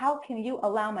said, "How can you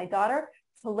allow my daughter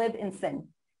to live in sin?"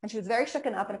 And she was very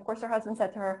shooken up. And of course, her husband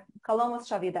said to her, "Kalomos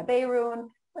shavida beirun."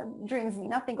 Dreams mean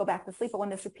nothing. Go back to sleep. But when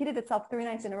this repeated itself 3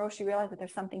 nights in a row, she realized that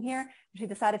there's something here. She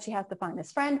decided she has to find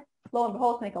this friend. Lo and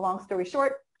behold, to make a long story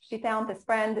short, she found this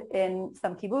friend in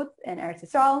some kibbutz in Eretz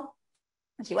Yisrael,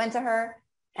 and she went to her,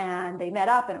 and they met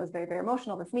up, and it was very, very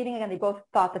emotional. This meeting again, they both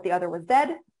thought that the other was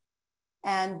dead.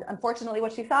 And unfortunately,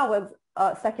 what she saw was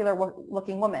a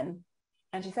secular-looking woman.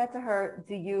 And she said to her,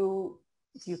 do you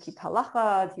keep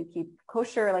halacha? Do you keep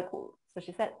kosher? So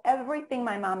she said, everything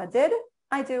my mama did,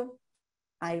 I do.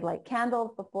 I light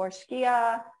candles before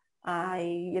shkia.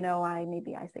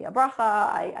 I say a bracha.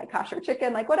 I kosher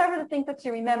chicken, like whatever the things that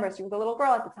she remembers. She was a little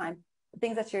girl at the time. The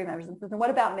things that she remembers. And says, and what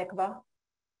about mikvah?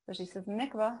 So she says,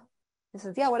 mikvah. She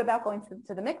says, yeah, what about going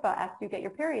to the mikvah after you get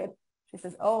your period? She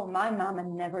says, oh, my mama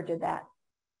never did that.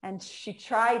 And she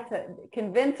tried to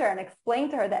convince her and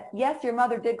explain to her that, yes, your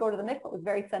mother did go to the mikvah. It was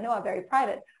very tsanua, very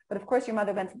private. But of course, your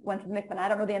mother went to the mikvah. And I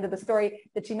don't know the end of the story.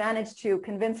 Did she manage to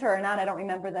convince her or not? I don't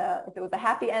remember if it was a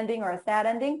happy ending or a sad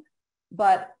ending.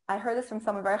 But I heard this from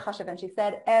someone very chashuv, and she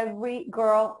said, every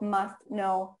girl must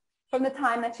know from the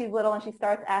time that she's little and she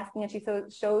starts asking and she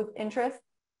shows interest,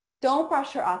 don't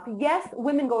brush her off. Yes,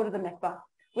 women go to the mikvah.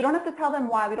 We don't have to tell them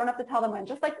why. We don't have to tell them when.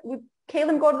 Just like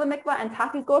Kalim go to the mikvah and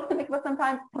Tatis go to the mikvah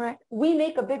sometimes. Right. We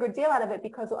make a bigger deal out of it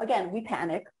because, again, we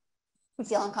panic. We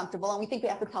feel uncomfortable and we think we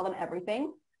have to tell them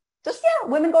everything. just, yeah,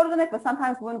 women go to the mikvah.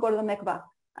 Sometimes women go to the mikvah.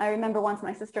 I remember once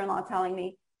my sister-in-law telling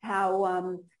me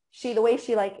how the way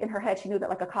she, like, in her head, she knew that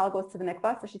like a kala goes to the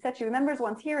mikvah. So she said she remembers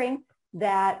once hearing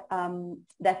that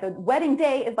that the wedding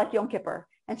day is like Yom Kippur.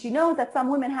 And she knows that some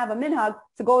women have a minhag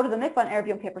to go to the mikvah on Erev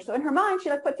Yom Kippur. So in her mind, she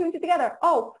like put two and two together.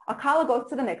 Oh, a kala goes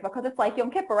to the mikvah because it's like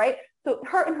Yom Kippur, right? So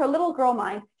in her little girl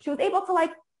mind, she was able to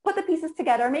like put the pieces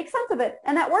together and make sense of it.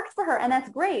 And that works for her. And that's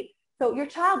great. So your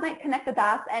child might connect the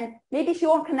dots, and maybe she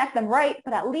won't connect them right,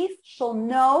 but at least she'll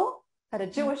know that a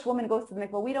Jewish woman goes to the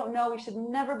mikvah. We don't know. We should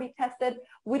never be tested.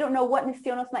 We don't know what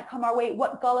nisyonos might come our way,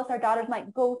 what gullus our daughters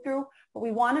might go through. But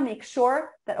we want to make sure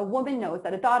that a woman knows,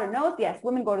 that a daughter knows, yes,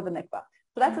 women go to the mikvah.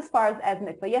 So that's as far as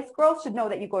mikvah. Yes, girls should know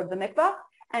that you go to the mikvah.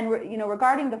 And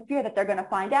regarding the fear that they're going to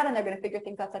find out and they're going to figure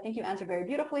things out, so I think you answered very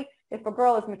beautifully. If a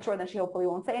girl is mature, then she hopefully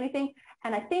won't say anything.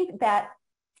 And I think that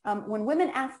when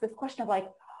women ask this question of like,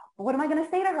 what am I going to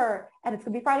say to her? And it's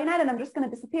going to be Friday night and I'm just going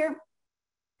to disappear.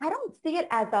 I don't see it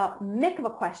as a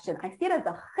mikvah question. I see it as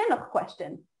a chinuch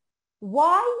question.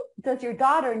 Why does your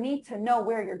daughter need to know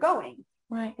where you're going?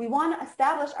 Right. We want to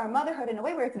establish our motherhood in a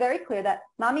way where it's very clear that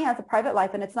mommy has a private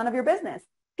life and it's none of your business.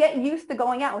 Get used to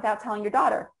going out without telling your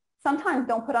daughter. Sometimes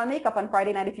don't put on makeup on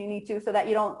Friday night if you need to, so that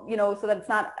you don't, so that it's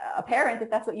not apparent if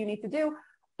that's what you need to do.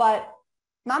 But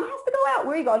mommy has to go out.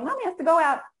 Where are you going? Mommy has to go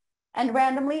out. And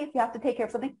randomly, if you have to take care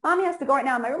of something, mommy has to go right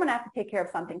now in my room and I have to take care of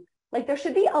something. Like there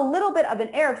should be a little bit of an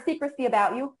air of secrecy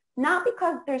about you, not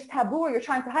because there's taboo or you're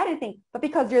trying to hide anything, but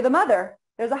because you're the mother.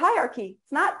 There's a hierarchy.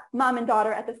 It's not mom and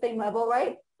daughter at the same level,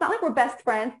 right? It's not like we're best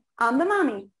friends. I'm the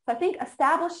mommy. So I think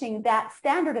establishing that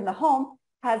standard in the home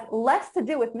has less to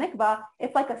do with mikvah.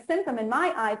 It's like a symptom in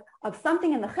my eyes of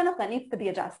something in the chinuch that needs to be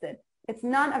adjusted. It's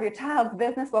none of your child's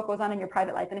business what goes on in your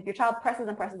private life. And if your child presses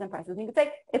and presses and presses, you could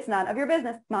say, it's none of your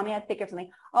business. Mommy had to take care of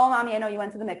something. Oh, mommy, I know you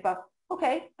went to the mikvah.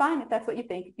 Okay, fine. If that's what you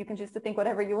think, you can choose to think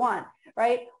whatever you want,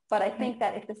 right? But I think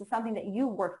that if this is something that you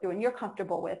work through and you're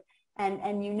comfortable with,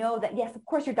 and you know that, yes, of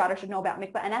course your daughter should know about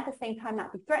mikvah, and at the same time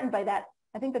not be threatened by that,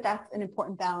 I think that that's an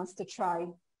important balance to try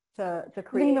to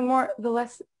create. I think the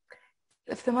less,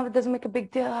 if the mother doesn't make a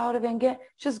big deal out of it and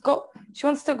just go, she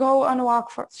wants to go on a walk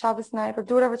for Shabbos night or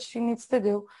do whatever she needs to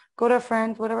do, go to a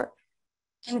friend, whatever,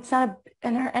 and it's not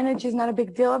and her energy is not a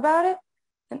big deal about it,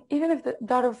 and even if the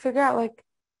daughter will figure out like,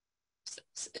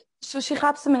 so she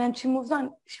chaps him and she moves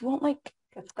on, she won't like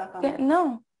get stuck on it.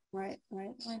 No. Right.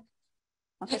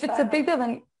 Okay, if it's a big deal,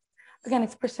 then again,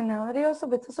 it's personality also,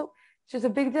 but it's also, if it's a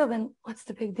big deal, then what's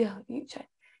the big deal? You try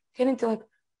get into like,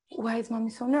 why is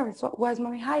mommy so nervous? Why is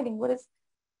mommy hiding? What is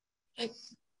like,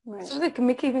 so that can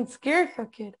make it even scary for a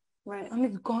kid. Right.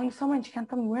 Mommy's going somewhere and she can't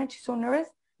tell me where and she's so nervous.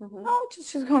 Mm-hmm. No,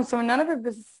 she's going somewhere. None of her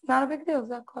business. It's not a big deal. It's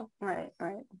that close. Right.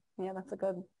 Yeah, that's a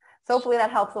good. So hopefully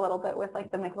that helps a little bit with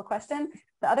like the mikvah question.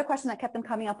 The other question that kept them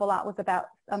coming up a lot was about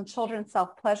children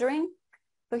self-pleasuring.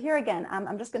 So here again,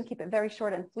 I'm just going to keep it very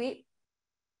short and sweet.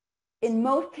 In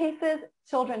most cases,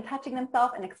 children touching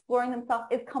themselves and exploring themselves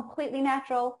is completely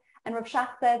natural. And Rav Shach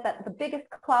says that the biggest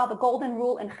klal, the golden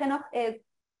rule in chinuch is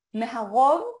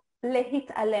meharov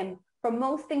lehit'alem. For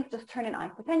most things, just turn an eye.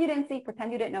 Pretend you didn't see,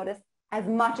 pretend you didn't notice as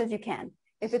much as you can.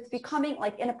 If it's becoming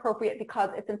like inappropriate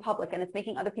because it's in public and it's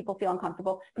making other people feel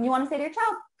uncomfortable, and you want to say to your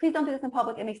child, please don't do this in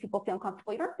public, it makes people feel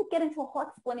uncomfortable. You don't have to get into a whole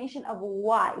explanation of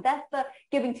why. That's the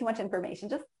giving too much information.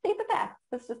 Just state the facts.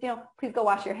 It's just, please go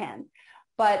wash your hands.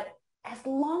 But as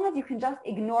long as you can just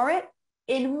ignore it,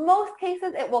 in most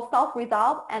cases, it will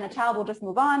self-resolve and a child will just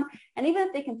move on. And even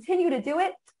if they continue to do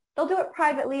it, they'll do it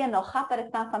privately and they'll chaf that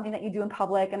it's not something that you do in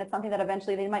public and it's something that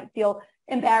eventually they might feel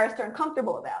embarrassed or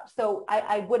uncomfortable about. So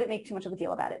I wouldn't make too much of a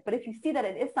deal about it. But if you see that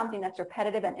it is something that's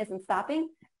repetitive and isn't stopping,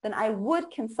 then I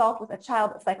would consult with a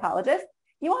child psychologist.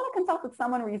 You want to consult with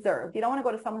someone reserved. You don't want to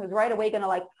go to someone who's right away going to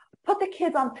like put the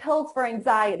kids on pills for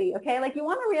anxiety. Okay. Like you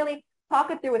want to really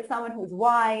talk it through with someone who's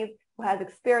wise, who has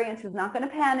experience, who's not going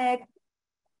to panic,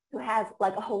 who has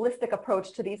like a holistic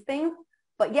approach to these things.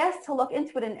 But yes, to look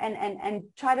into it and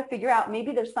try to figure out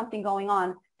maybe there's something going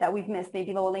on that we've missed.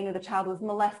 Maybe the child was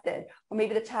molested, or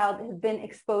maybe the child has been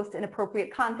exposed to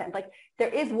inappropriate content. Like there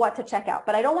is what to check out.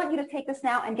 But I don't want you to take this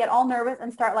now and get all nervous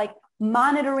and start like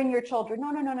monitoring your children.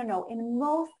 No. In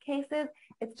most cases,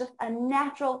 it's just a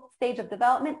natural stage of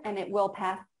development and it will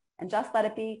pass. And just let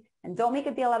it be. And don't make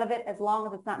a deal out of it as long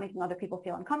as it's not making other people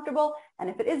feel uncomfortable. And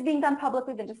if it is being done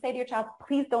publicly, then just say to your child,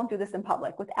 please don't do this in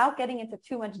public without getting into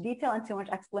too much detail and too much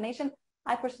explanation.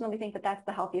 I personally think that that's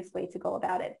the healthiest way to go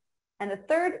about it. And the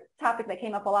third topic that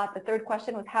came up a lot, the third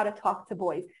question was how to talk to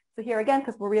boys. So here again,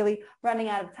 because we're really running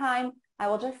out of time, I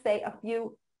will just say a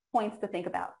few points to think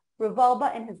about. Rav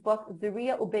Wolbe in his book,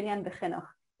 Zuriya Ubinyan B'Chinuch,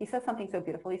 he says something so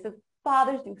beautiful. He says,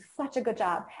 fathers do such a good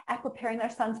job at preparing their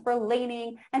sons for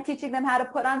laning and teaching them how to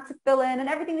put on tefillin and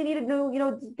everything they need to do,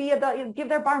 be adult, give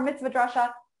their bar mitzvah drasha.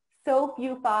 So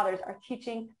few fathers are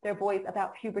teaching their boys about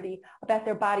puberty, about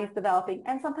their bodies developing.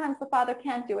 And sometimes the father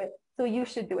can't do it, so you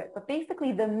should do it. But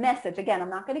basically the message, again, I'm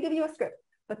not going to give you a script,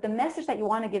 but the message that you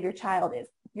want to give your child is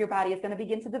your body is going to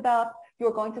begin to develop.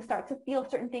 You're going to start to feel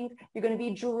certain things. You're going to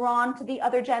be drawn to the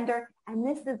other gender. And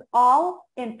this is all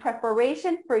in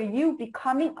preparation for you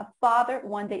becoming a father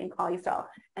one day in Klal Yisrael.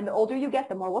 And the older you get,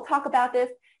 the more we'll talk about this.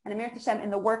 And Amir Hashem, in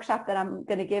the workshop that I'm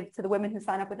going to give to the women who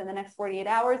sign up within the next 48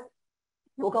 hours,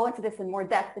 we'll go into this in more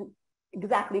depth and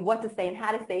exactly what to say and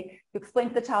how to say, to explain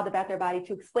to the child about their body,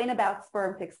 to explain about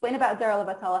sperm, to explain about Zera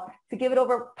Levatala, to give it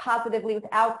over positively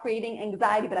without creating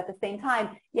anxiety, but at the same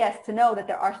time, yes, to know that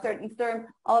there are certain Isurim,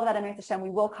 all of that, Amir Hashem, we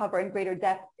will cover in greater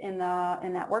depth in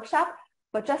that workshop.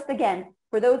 But just again,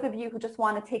 for those of you who just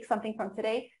want to take something from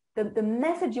today, the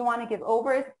message you want to give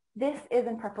over is this is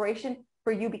in preparation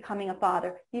for you becoming a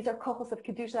father. These are kohos of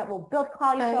Kedusha that will build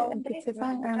Klal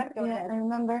Yisrael. I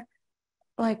remember,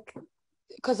 like,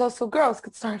 because also girls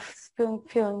could start feeling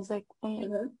feelings like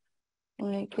when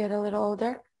they get a little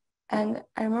older. And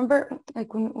I remember,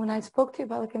 like, when I spoke to you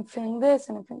about, like, I'm feeling this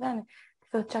and I'm feeling that, and I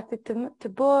feel attracted to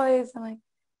boys, and like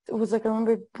it was like I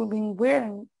remember being weird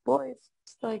and boys,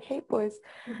 so, like, hate boys.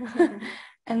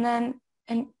 and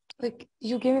like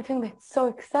you gave me a feeling that's so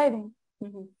exciting.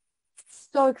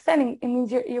 So exciting. It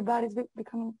means your body's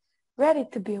becoming ready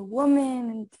to be a woman,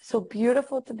 and so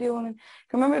beautiful to be a woman.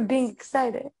 I remember being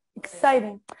exciting.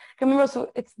 I remember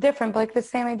also it's different, but like the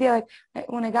same idea.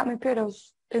 Like when I got my period, I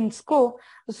was in school. I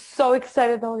was so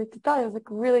excited the whole day to tell you. I was like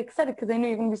really excited because I knew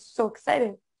you're gonna be so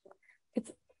excited. It's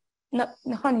not,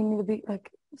 honey, you need to be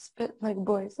like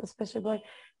boys, especially like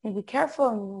you need to be careful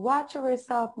and watch over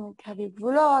yourself and like have your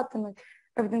gvulot and like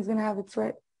everything's gonna have its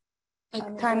right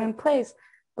like time and place.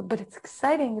 But it's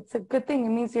exciting. It's a good thing. It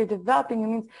means you're developing. It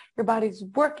means your body's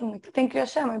working. Like, thank you,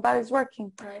 Hashem. My body's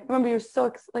working. Right. Remember, you're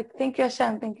so like, thank you,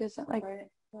 Hashem. Thank you, Hashem. Like, right.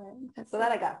 So that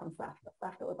I got from Safta.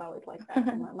 Safta was always like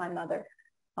that. My mother,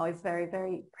 always very,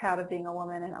 very proud of being a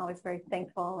woman and always very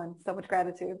thankful and so much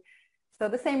gratitude. So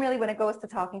the same really when it goes to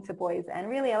talking to boys. And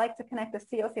really, I like to connect this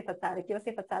to Yosef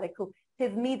Hatzadik, who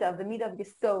his midah, the midah of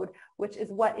Yesod, which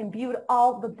is what imbued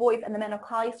all the boys and the men of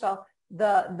Klal Yisrael,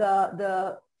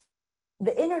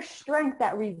 the inner strength,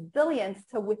 that resilience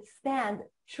to withstand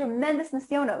tremendous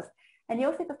nisyonos. And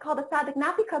Yosef is called a tzaddik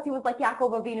not because he was like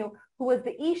Yaakov Avinu, who was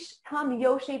the ish tam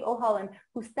yoshev ohalim,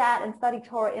 who sat and studied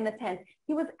Torah in the tent.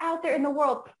 He was out there in the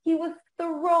world. He was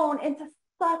thrown into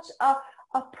such a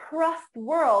oppressed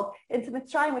world, into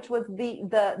Mitzrayim, which was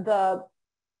the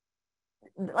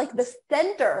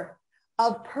center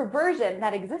of perversion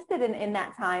that existed in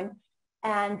that time.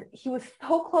 And he was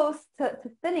so close to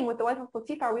sinning with the wife of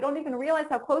Potiphar. We don't even realize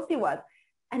how close he was.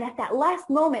 And at that last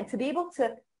moment, to be able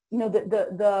to,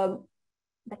 the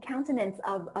countenance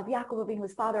of Yaakov Avinu,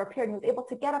 his father, appeared, and he was able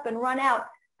to get up and run out.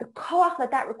 The koach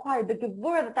that required, the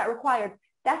gevurah that required,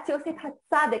 that's Yosef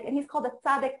HaTzadik. And he's called a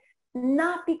tzaddik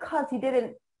not because he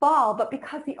didn't fall, but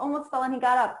because he almost fell and he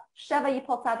got up. Sheva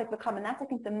Yipol Tzaddik V'kam. And that's, I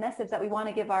think, the message that we want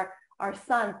to give our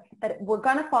sons, that we're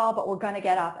going to fall, but we're going to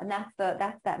get up. And that's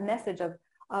that message of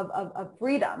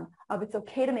freedom, of it's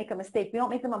okay to make a mistake. We don't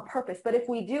make them on purpose, but if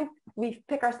we do, we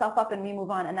pick ourselves up and we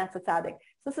move on, and that's a tzaddik.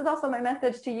 So this is also my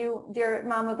message to you, dear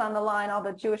mamas on the line, all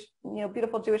the Jewish,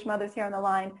 beautiful Jewish mothers here on the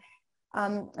line,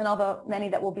 and all the many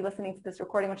that will be listening to this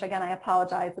recording, which again, I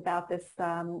apologize about this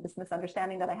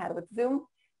misunderstanding that I had with Zoom.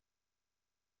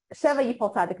 Sheva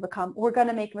Yipol Tzaddik V'kam. We're going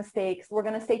to make mistakes. We're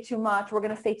going to say too much. We're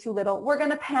going to say too little. We're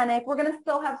going to panic. We're going to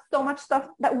still have so much stuff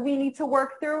that we need to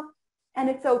work through. And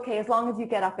it's okay as long as you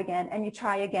get up again and you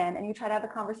try again and you try to have the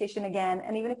conversation again.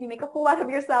 And even if you make a fool out of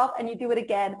yourself and you do it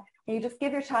again, and you just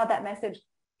give your child that message,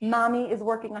 mommy is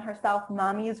working on herself.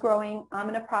 Mommy is growing. I'm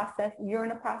in a process. You're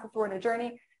in a process. We're in a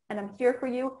journey. And I'm here for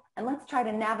you. And let's try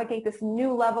to navigate this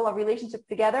new level of relationship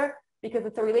together, because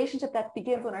it's a relationship that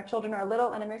begins when our children are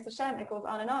little. And Amir Hashem, it goes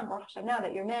on and on. Baruch Hashem, now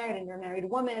that you're married and you're a married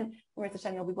woman, Amir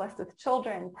Hashem, you'll be blessed with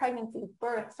children, pregnancies,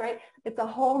 births, right? It's a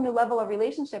whole new level of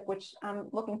relationship, which I'm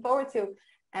looking forward to.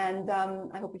 And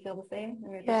I hope you feel the same,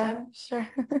 Amir Hashem. Sure.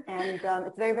 And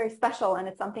it's very, very special. And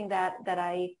it's something that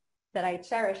I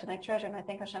cherish and I treasure. And I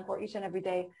thank Hashem for each and every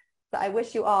day. So I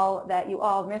wish you all that you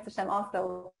all, Amir Hashem,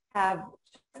 also have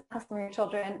trust from your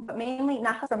children, but mainly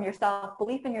not from yourself,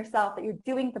 belief in yourself, that you're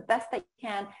doing the best that you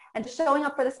can, and just showing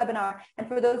up for this webinar. And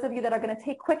for those of you that are going to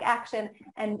take quick action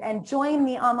and join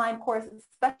the online course,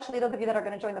 especially those of you that are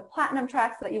going to join the platinum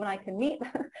track, so that you and I can meet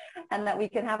and that we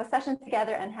can have a session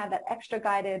together and have that extra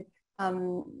guided,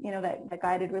 that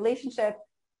guided relationship.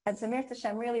 And so Mir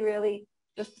Hashem, really, really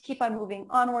just keep on moving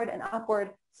onward and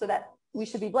upward, so that we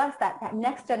should be blessed that that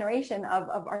next generation of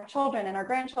our children and our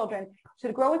grandchildren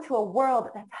should grow into a world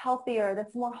that's healthier,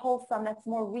 that's more wholesome, that's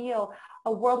more real,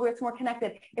 a world where it's more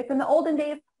connected. If in the olden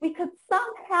days we could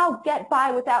somehow get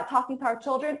by without talking to our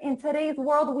children, in today's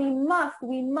world we must.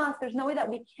 There's no way that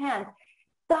we can't.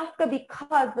 Dafka,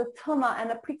 because the tuma and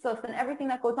the pritzos and everything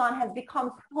that goes on has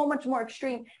become so much more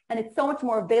extreme, and it's so much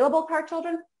more available to our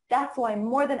children. That's why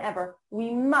more than ever,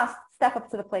 we must step up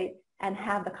to the plate and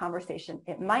have the conversation.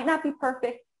 It might not be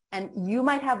perfect, and you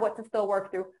might have what to still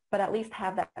work through, but at least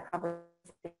have that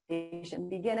conversation.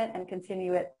 Begin it and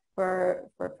continue it for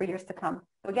years to come.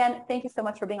 So again, thank you so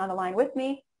much for being on the line with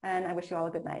me, and I wish you all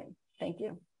a good night. Thank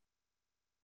you.